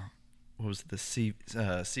what was it, the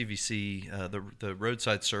CVC, the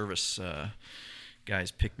roadside service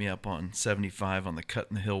guys picked me up on 75 on the cut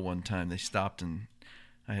in the hill one time. They stopped, and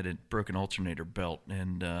I had a broken alternator belt,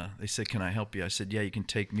 and they said, "Can I help you?" I said, "Yeah, you can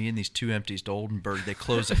take me and these two empties to Oldenburg. They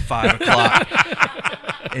close at 5 o'clock."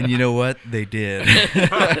 And you know what? They did.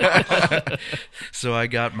 So I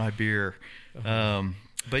got my beer.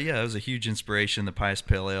 But yeah, it was a huge inspiration. The Pious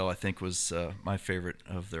Pale Ale, I think, was my favorite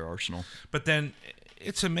of their arsenal. But then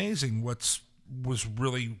it's amazing was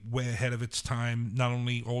really way ahead of its time. Not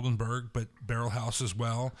only Oldenburg, but Barrel House as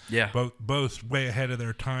well. Yeah, both way ahead of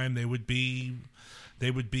their time. They would be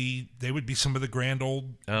some of the grand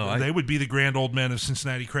old. They would be the grand old men of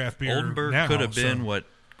Cincinnati craft beer. Oldenburg now, could have been what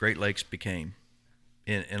Great Lakes became.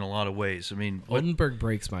 In a lot of ways. I mean, Oldenburg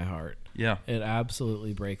breaks my heart. Yeah, it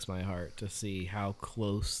absolutely breaks my heart to see how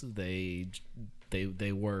close they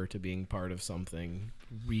were to being part of something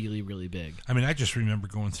really, really big. I mean, I just remember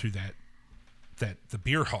going through the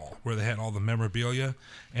beer hall where they had all the memorabilia,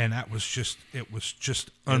 and it was just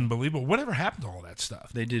unbelievable. Whatever happened to all that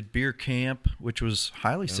stuff? They did beer camp, which was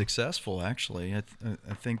highly successful. Actually, I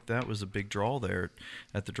think that was a big draw there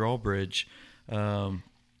at the drawbridge.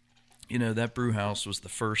 That brew house was the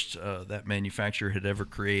first that manufacturer had ever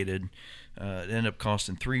created. It ended up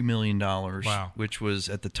costing $3 million, wow, which was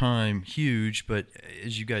at the time huge. But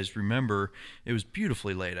as you guys remember, it was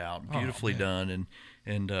beautifully laid out, beautifully done,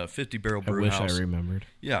 and 50-barrel brew house. I wish I remembered.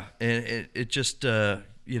 Yeah, and it just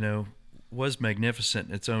was magnificent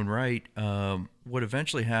in its own right. What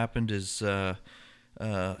eventually happened is, Watson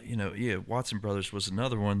Brothers was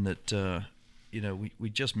another one that. We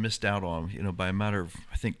just missed out on, by a matter of,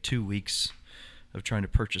 I think, 2 weeks trying to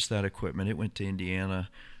purchase that equipment. It went to Indiana.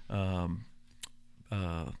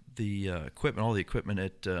 The equipment, all the equipment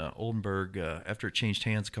at Oldenburg, after it changed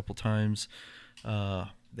hands a couple times,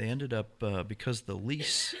 they ended up, because the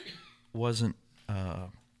lease wasn't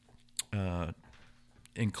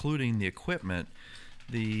including the equipment,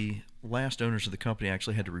 the last owners of the company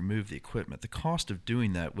actually had to remove the equipment. The cost of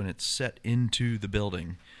doing that when it's set into the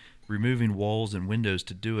building, removing walls and windows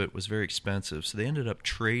to do it, was very expensive. So they ended up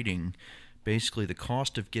trading basically the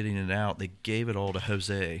cost of getting it out. They gave it all to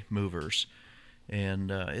Jose Movers. And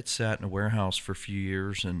it sat in a warehouse for a few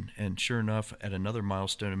years, and sure enough, at another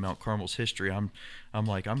milestone in Mount Carmel's history, I'm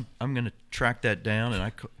like, I'm going to track that down. And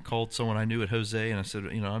I called someone I knew at Jose, and I said,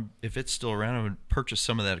 if it's still around, I would purchase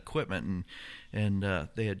some of that equipment. And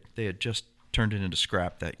they had just turned it into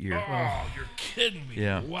scrap that year. Oh, you're kidding me!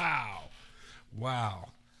 Yeah. Wow.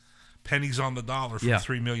 Pennies on the dollar for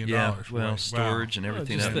 $3 million. Yeah. Well, storage and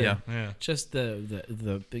everything. Just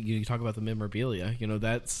the you talk about the memorabilia.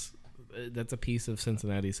 That's a piece of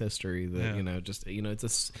Cincinnati's history that it's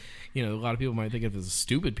a a lot of people might think of it as a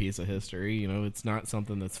stupid piece of history. It's not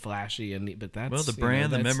something that's flashy and neat, but that's the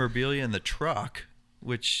brand, the memorabilia, and the truck,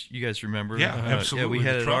 which you guys remember. Yeah, absolutely. We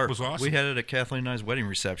had the truck was awesome. We had it at Kathleen and I's wedding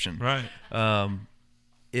reception. Right.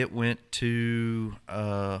 It went to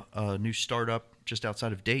a new startup just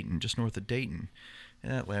outside of Dayton, just north of Dayton.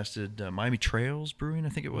 And that lasted Miami Trails Brewing, I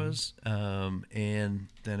think it was. And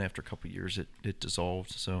then after a couple of years, it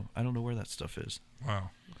dissolved. So I don't know where that stuff is. Wow.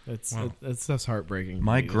 That stuff's heartbreaking.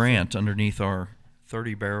 My grant underneath our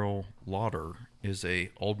 30-barrel lauder is a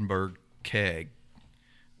Oldenburg keg,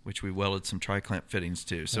 which we welded some tri-clamp fittings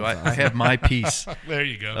to. So I have my piece there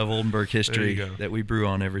you go. Of Oldenburg history that we brew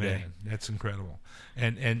on every day. That's incredible.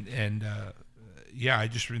 And yeah,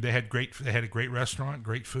 they had a great restaurant,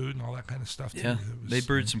 great food, and all that kind of stuff too. Yeah, they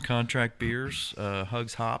brewed some contract beers,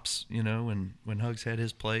 Hugs Hops, when Hugs had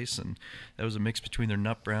his place, and that was a mix between their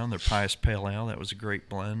Nut Brown, their Pious Pale Ale. That was a great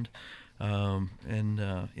blend. They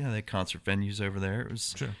had concert venues over there. It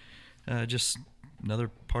was just another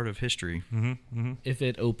part of history. Mm-hmm. If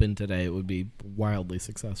it opened today, it would be wildly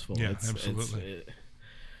successful. Yeah, absolutely.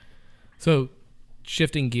 So,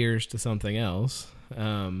 shifting gears to something else.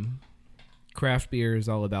 Craft beer is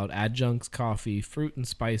all about adjuncts, coffee, fruit and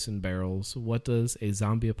spice in barrels. What does a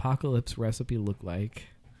zombie apocalypse recipe look like?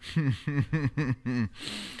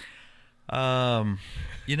 That's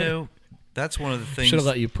one of the things. Should have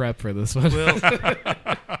let you prep for this one. Well,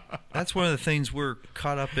 that's one of the things we're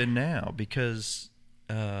caught up in now because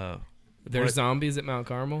there's zombies at Mount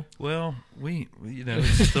Carmel. Well,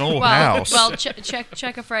 it's just an old house. Well,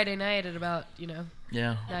 check a Friday night at about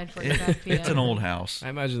 9:45 p.m. It's an old house. I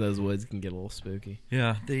imagine those woods can get a little spooky.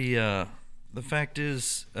 Yeah. The fact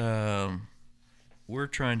is, we're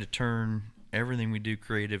trying to turn everything we do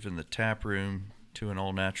creative in the tap room to an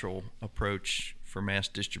all natural approach for mass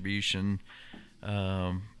distribution.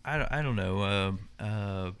 I don't know.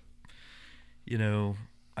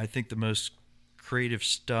 I think the most creative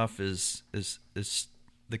stuff is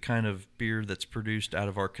the kind of beer that's produced out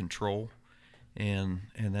of our control, and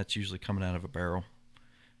that's usually coming out of a barrel.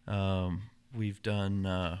 We've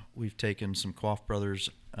taken some Quaff Brothers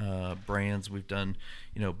brands. We've done,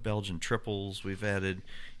 Belgian triples. We've added,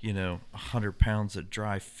 100 pounds of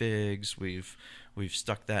dry figs. We've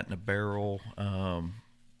stuck that in a barrel.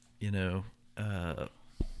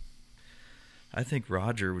 I think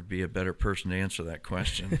Roger would be a better person to answer that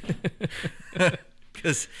question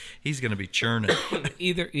because he's going to be churning.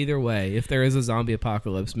 Either way, if there is a zombie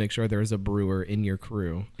apocalypse, make sure there is a brewer in your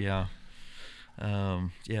crew. Yeah. I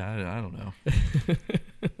don't know.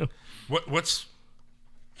 What's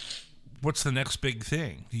the next big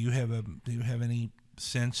thing? Do you have any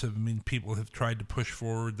sense of? I mean, people have tried to push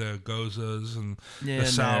forward the Gozas and the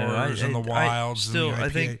sours and the wilds. I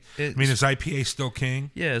think. Is IPA still king?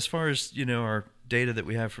 Yeah, as far as our data that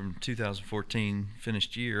we have from 2014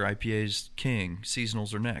 finished year, IPA's king.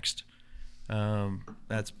 Seasonals are next.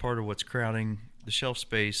 That's part of what's crowding the shelf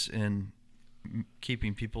space and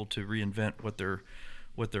keeping people to reinvent what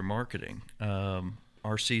they're marketing.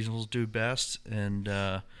 Our seasonals do best, and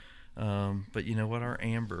but you know what? Our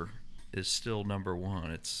amber is still number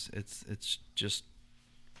one. It's just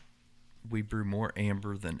we brew more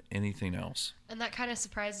amber than anything else. And that kind of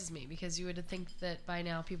surprises me because you would think that by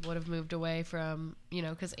now people would have moved away from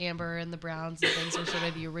because amber and the browns and things are sort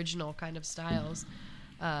of the original kind of styles.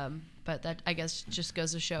 But that, I guess, just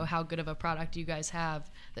goes to show how good of a product you guys have,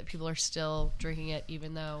 that people are still drinking it,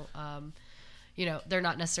 even though, they're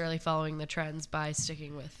not necessarily following the trends by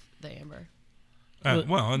sticking with the amber.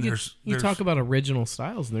 And you talk about original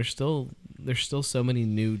styles, and there's still so many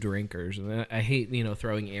new drinkers, and I hate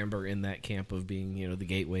throwing amber in that camp of being the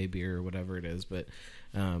gateway beer or whatever it is, but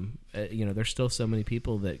there's still so many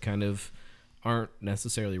people that kind of aren't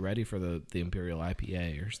necessarily ready for the Imperial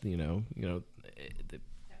IPA, or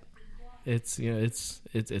it's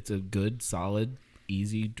a good, solid,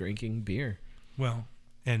 easy drinking beer. Well,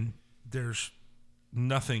 and there's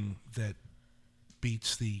nothing that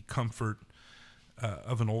beats the comfort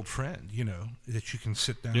of an old friend, that you can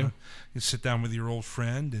sit down with your old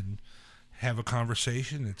friend and have a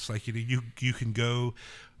conversation. It's like you can go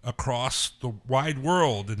across the wide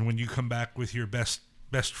world, and when you come back with your best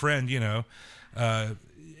friend, it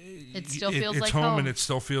still feels it's like home, home, and it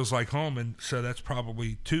still feels like home. And so that's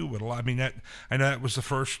probably too what a lot. I mean, I know that was the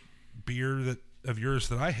first beer of yours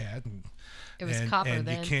that I had. And, it was copper and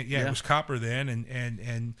then. It was copper then,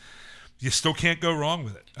 and you still can't go wrong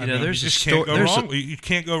with it. You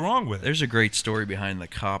can't go wrong with it. There's a great story behind the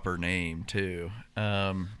copper name too.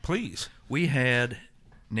 Please. We had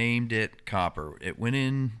named it Copper. It went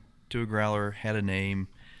into a growler, had a name.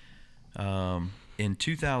 In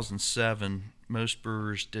 2007, most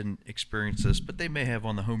brewers didn't experience this, but they may have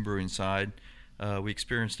on the home brewing side. We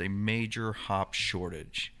experienced a major hop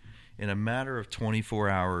shortage. In a matter of 24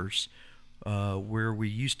 hours, where we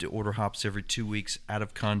used to order hops every 2 weeks out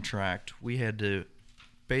of contract, we had to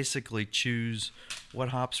basically choose what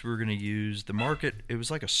hops we were going to use. The market, it was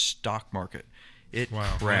like a stock market. It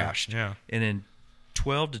crashed. Yeah. And in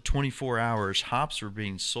 12 to 24 hours, hops were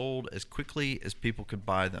being sold as quickly as people could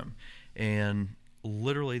buy them. And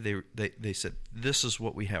literally they said, this is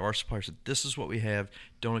what we have. Our supplier said, this is what we have.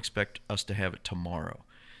 Don't expect us to have it tomorrow.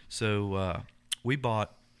 So we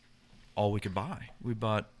bought all we could buy. We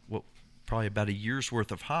bought probably about a year's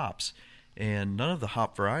worth of hops, and none of the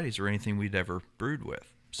hop varieties or anything we'd ever brewed with.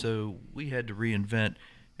 So we had to reinvent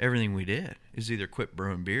everything we did. Is either quit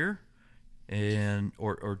brewing beer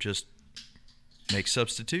or just make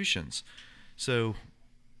substitutions. So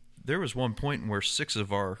there was one point where 6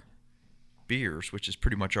 of our beers, which is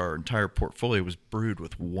pretty much our entire portfolio, was brewed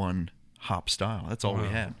with one hop style. That's all we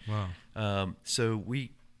had. Wow. So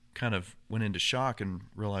we kind of went into shock and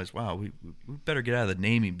realized, wow, we better get out of the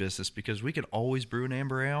naming business, because we could always brew an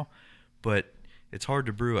amber ale, but it's hard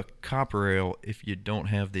to brew a copper ale if you don't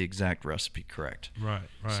have the exact recipe correct. Right.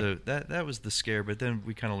 So that was the scare, but then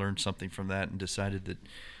we kind of learned something from that and decided that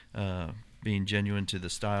being genuine to the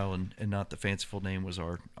style and not the fanciful name was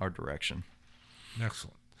our direction.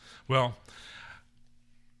 Excellent. Well,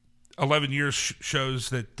 11 years shows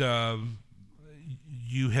that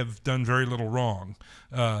you have done very little wrong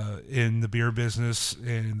in the beer business,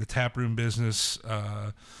 in the taproom business,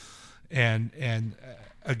 and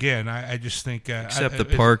again, I just think except the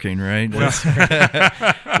parking, right?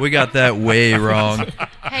 We got that way wrong.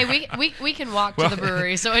 Hey, we can walk to the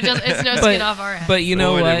brewery, so it's no skin off our ass. But you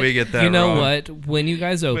know what? Did we get that wrong. What? When you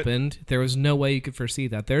guys opened, there was no way you could foresee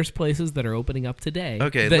that. There's places that are opening up today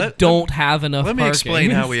that don't have enough parking. Let me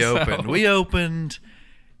explain how we opened. We opened.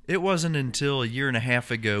 It wasn't until a year and a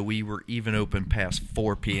half ago we were even open past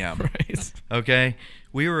 4 p.m. Right. Okay?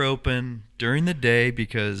 We were open during the day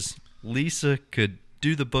because Lisa could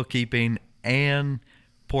do the bookkeeping and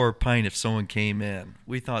pour a pint if someone came in.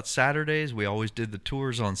 We thought Saturdays, we always did the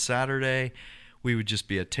tours on Saturday. We would just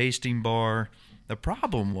be a tasting bar. The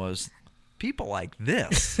problem was people like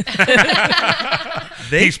this.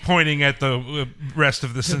 He's pointing at the rest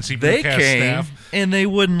of the Cincy They Brewcast came staff. and they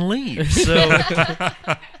wouldn't leave. So,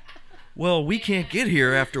 well, we can't get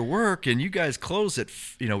here after work, and you guys close at,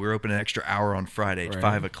 we're open an extra hour on Friday at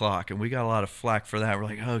 5 o'clock, and we got a lot of flack for that. We're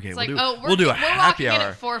like, okay, we'll do a happy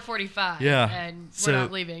hour. We're walking in at 4:45, and so we're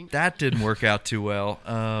not leaving. That didn't work out too well.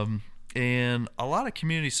 And a lot of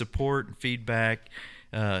community support and feedback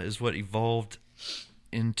is what evolved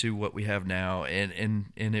into what we have now,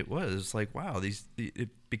 and it was like, wow, it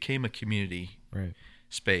became a community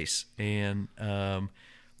space, and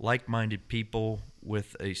like-minded people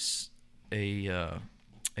with a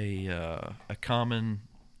common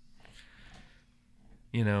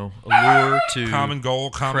allure to common goal,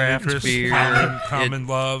 common craft interest, beer, common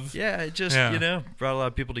love. Yeah, it just brought a lot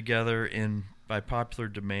of people together, and by popular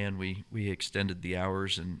demand, we extended the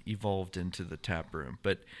hours and evolved into the tap room.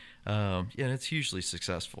 But it's hugely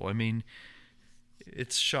successful. I mean,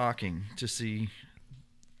 it's shocking to see.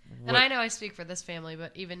 And I know I speak for this family,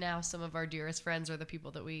 but even now, some of our dearest friends are the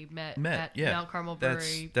people that we met at Mount Carmel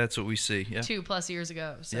Brewery. That's what we see. Yeah. 2+ years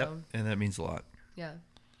ago. So. Yep, and that means a lot. Yeah.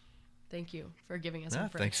 Thank you for giving us some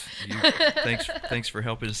friends. Thanks. Thanks for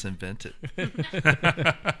helping us invent it.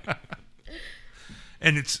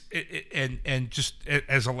 And and just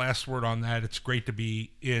as a last word on that, it's great to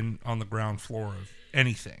be on the ground floor of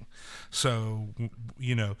anything. So,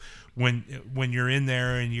 you know, when you're in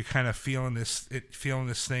there and you're kind of feeling this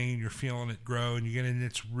thing, and you're feeling it grow, and you get in,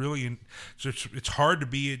 it's really, it's hard to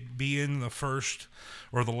be in the first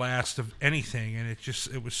or the last of anything, and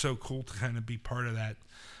it was so cool to kind of be part of that,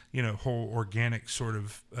 you know, whole organic sort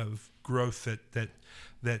of growth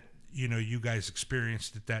that you know you guys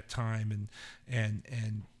experienced at that time,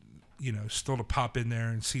 and you know, still to pop in there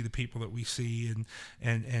and see the people that we see, and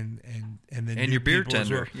then your beer people as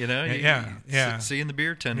tender, well. you know, seeing the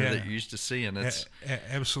beer tender that you're used to seeing. It's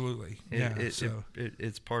absolutely,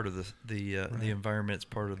 it's part of the environment. It's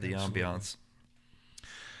part of the ambiance.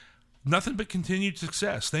 Nothing but continued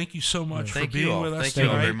success. Thank you so much for Thank being you all. with us Thank tonight.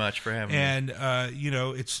 you all very much for having me. And you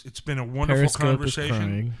know, it's been a wonderful Periscope conversation. is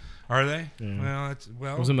crying. Are they? Yeah.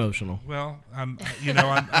 Well, it was emotional. Well, I'm.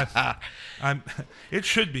 It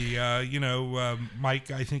should be. You know, Mike,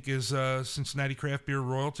 I think is Cincinnati craft beer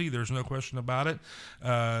royalty. There's no question about it.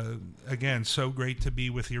 Again, so great to be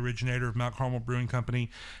with the originator of Mount Carmel Brewing Company,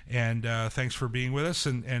 and thanks for being with us.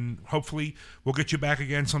 And hopefully we'll get you back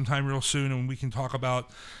again sometime real soon, and we can talk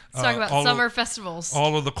about. Let's talk about summer festivals.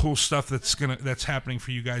 All of the cool stuff that's happening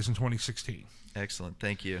for you guys in 2016. Excellent.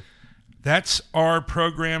 Thank you. That's our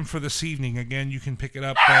program for this evening. Again, you can pick it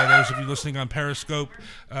up. Those of you listening on Periscope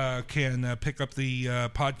can pick up the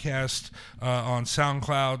podcast on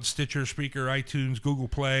SoundCloud, Stitcher, Spreaker, iTunes, Google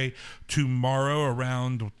Play tomorrow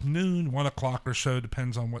around noon, 1 o'clock or so.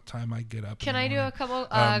 Depends on what time I get up. Can I do a couple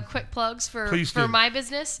quick plugs for my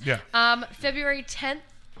business? Yeah. February 10th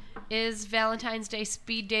is Valentine's Day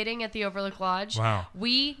speed dating at the Overlook Lodge. Wow.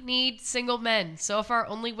 We need single men. So far,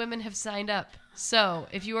 only women have signed up. So,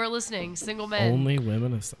 if you are listening, single men. Only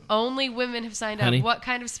women have signed up. Honey? What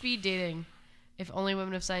kind of speed dating? If only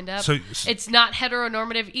women have signed up. So it's not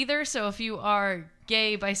heteronormative either. So, if you are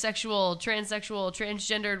gay, bisexual, transsexual,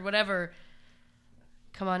 transgendered, whatever,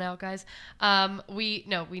 come on out, guys. We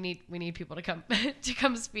need people to come to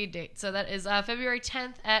come speed date. So that is February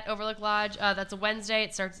 10th at Overlook Lodge. That's a Wednesday.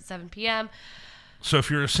 It starts at 7 p.m. So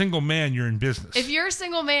if you're a single man, you're in business. If you're a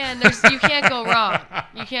single man, you can't go wrong.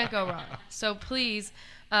 You can't go wrong. So please,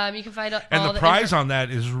 you can find out. And the prize on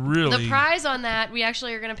that is really. The prize on that, we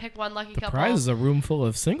actually are going to pick one lucky couple. The prize is a room full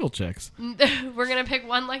of single chicks. We're going to pick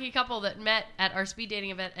one lucky couple that met at our speed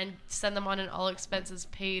dating event and send them on an all expenses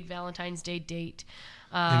paid Valentine's Day date.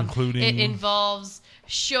 Including. It involves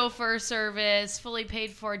chauffeur service, fully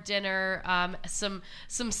paid for dinner, some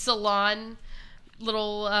salon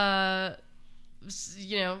little.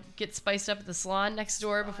 Get spiced up at the salon next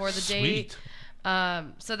door before the date.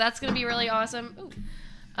 So that's going to be really awesome. Ooh.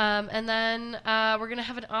 And then we're going to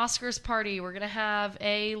have an Oscars party. We're going to have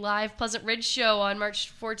a live Pleasant Ridge show on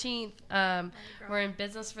March 14th. We're in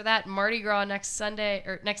business for that. Mardi Gras next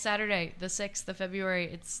Saturday, the 6th of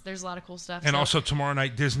February. There's a lot of cool stuff. And also tomorrow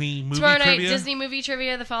night, Disney movie trivia. Tomorrow night, Disney movie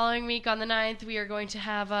trivia. The following week on the 9th, we are going to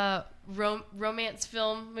have a romance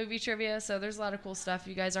film movie trivia. So there's a lot of cool stuff. If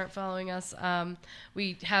you guys aren't following us,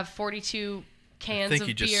 we have 42 cans of beer. I think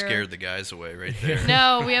you just scared the guys away right there.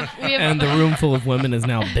 No, we have and the room full of women is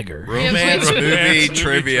now bigger. Romance movie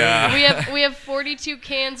trivia. We have 42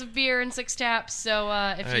 cans of beer and 6 taps. So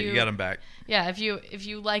if you got them back. Yeah, if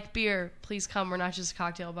you like beer, please come. We're not just a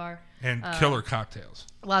cocktail bar. And killer cocktails.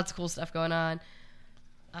 Lots of cool stuff going on.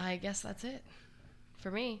 I guess that's it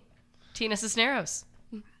for me. Tina Cisneros.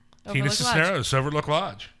 Tina Cisneros, Overlook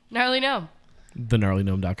Lodge. Gnarly Gnome.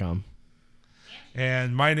 TheGnarlyGnome.com.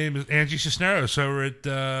 And my name is Angie Cisneros over at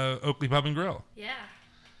Oakley Pub and Grill. Yeah.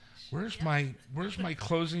 Where's my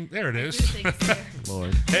closing? There it is.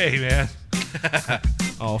 Lord. Hey, man.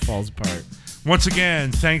 All falls apart. Once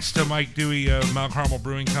again, thanks to Mike Dewey of Mount Carmel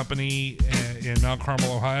Brewing Company in Mount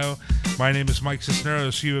Carmel, Ohio. My name is Mike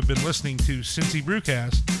Cisneros. You have been listening to Cincy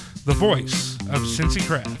Brewcast, the voice of Cincy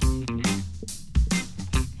Craft.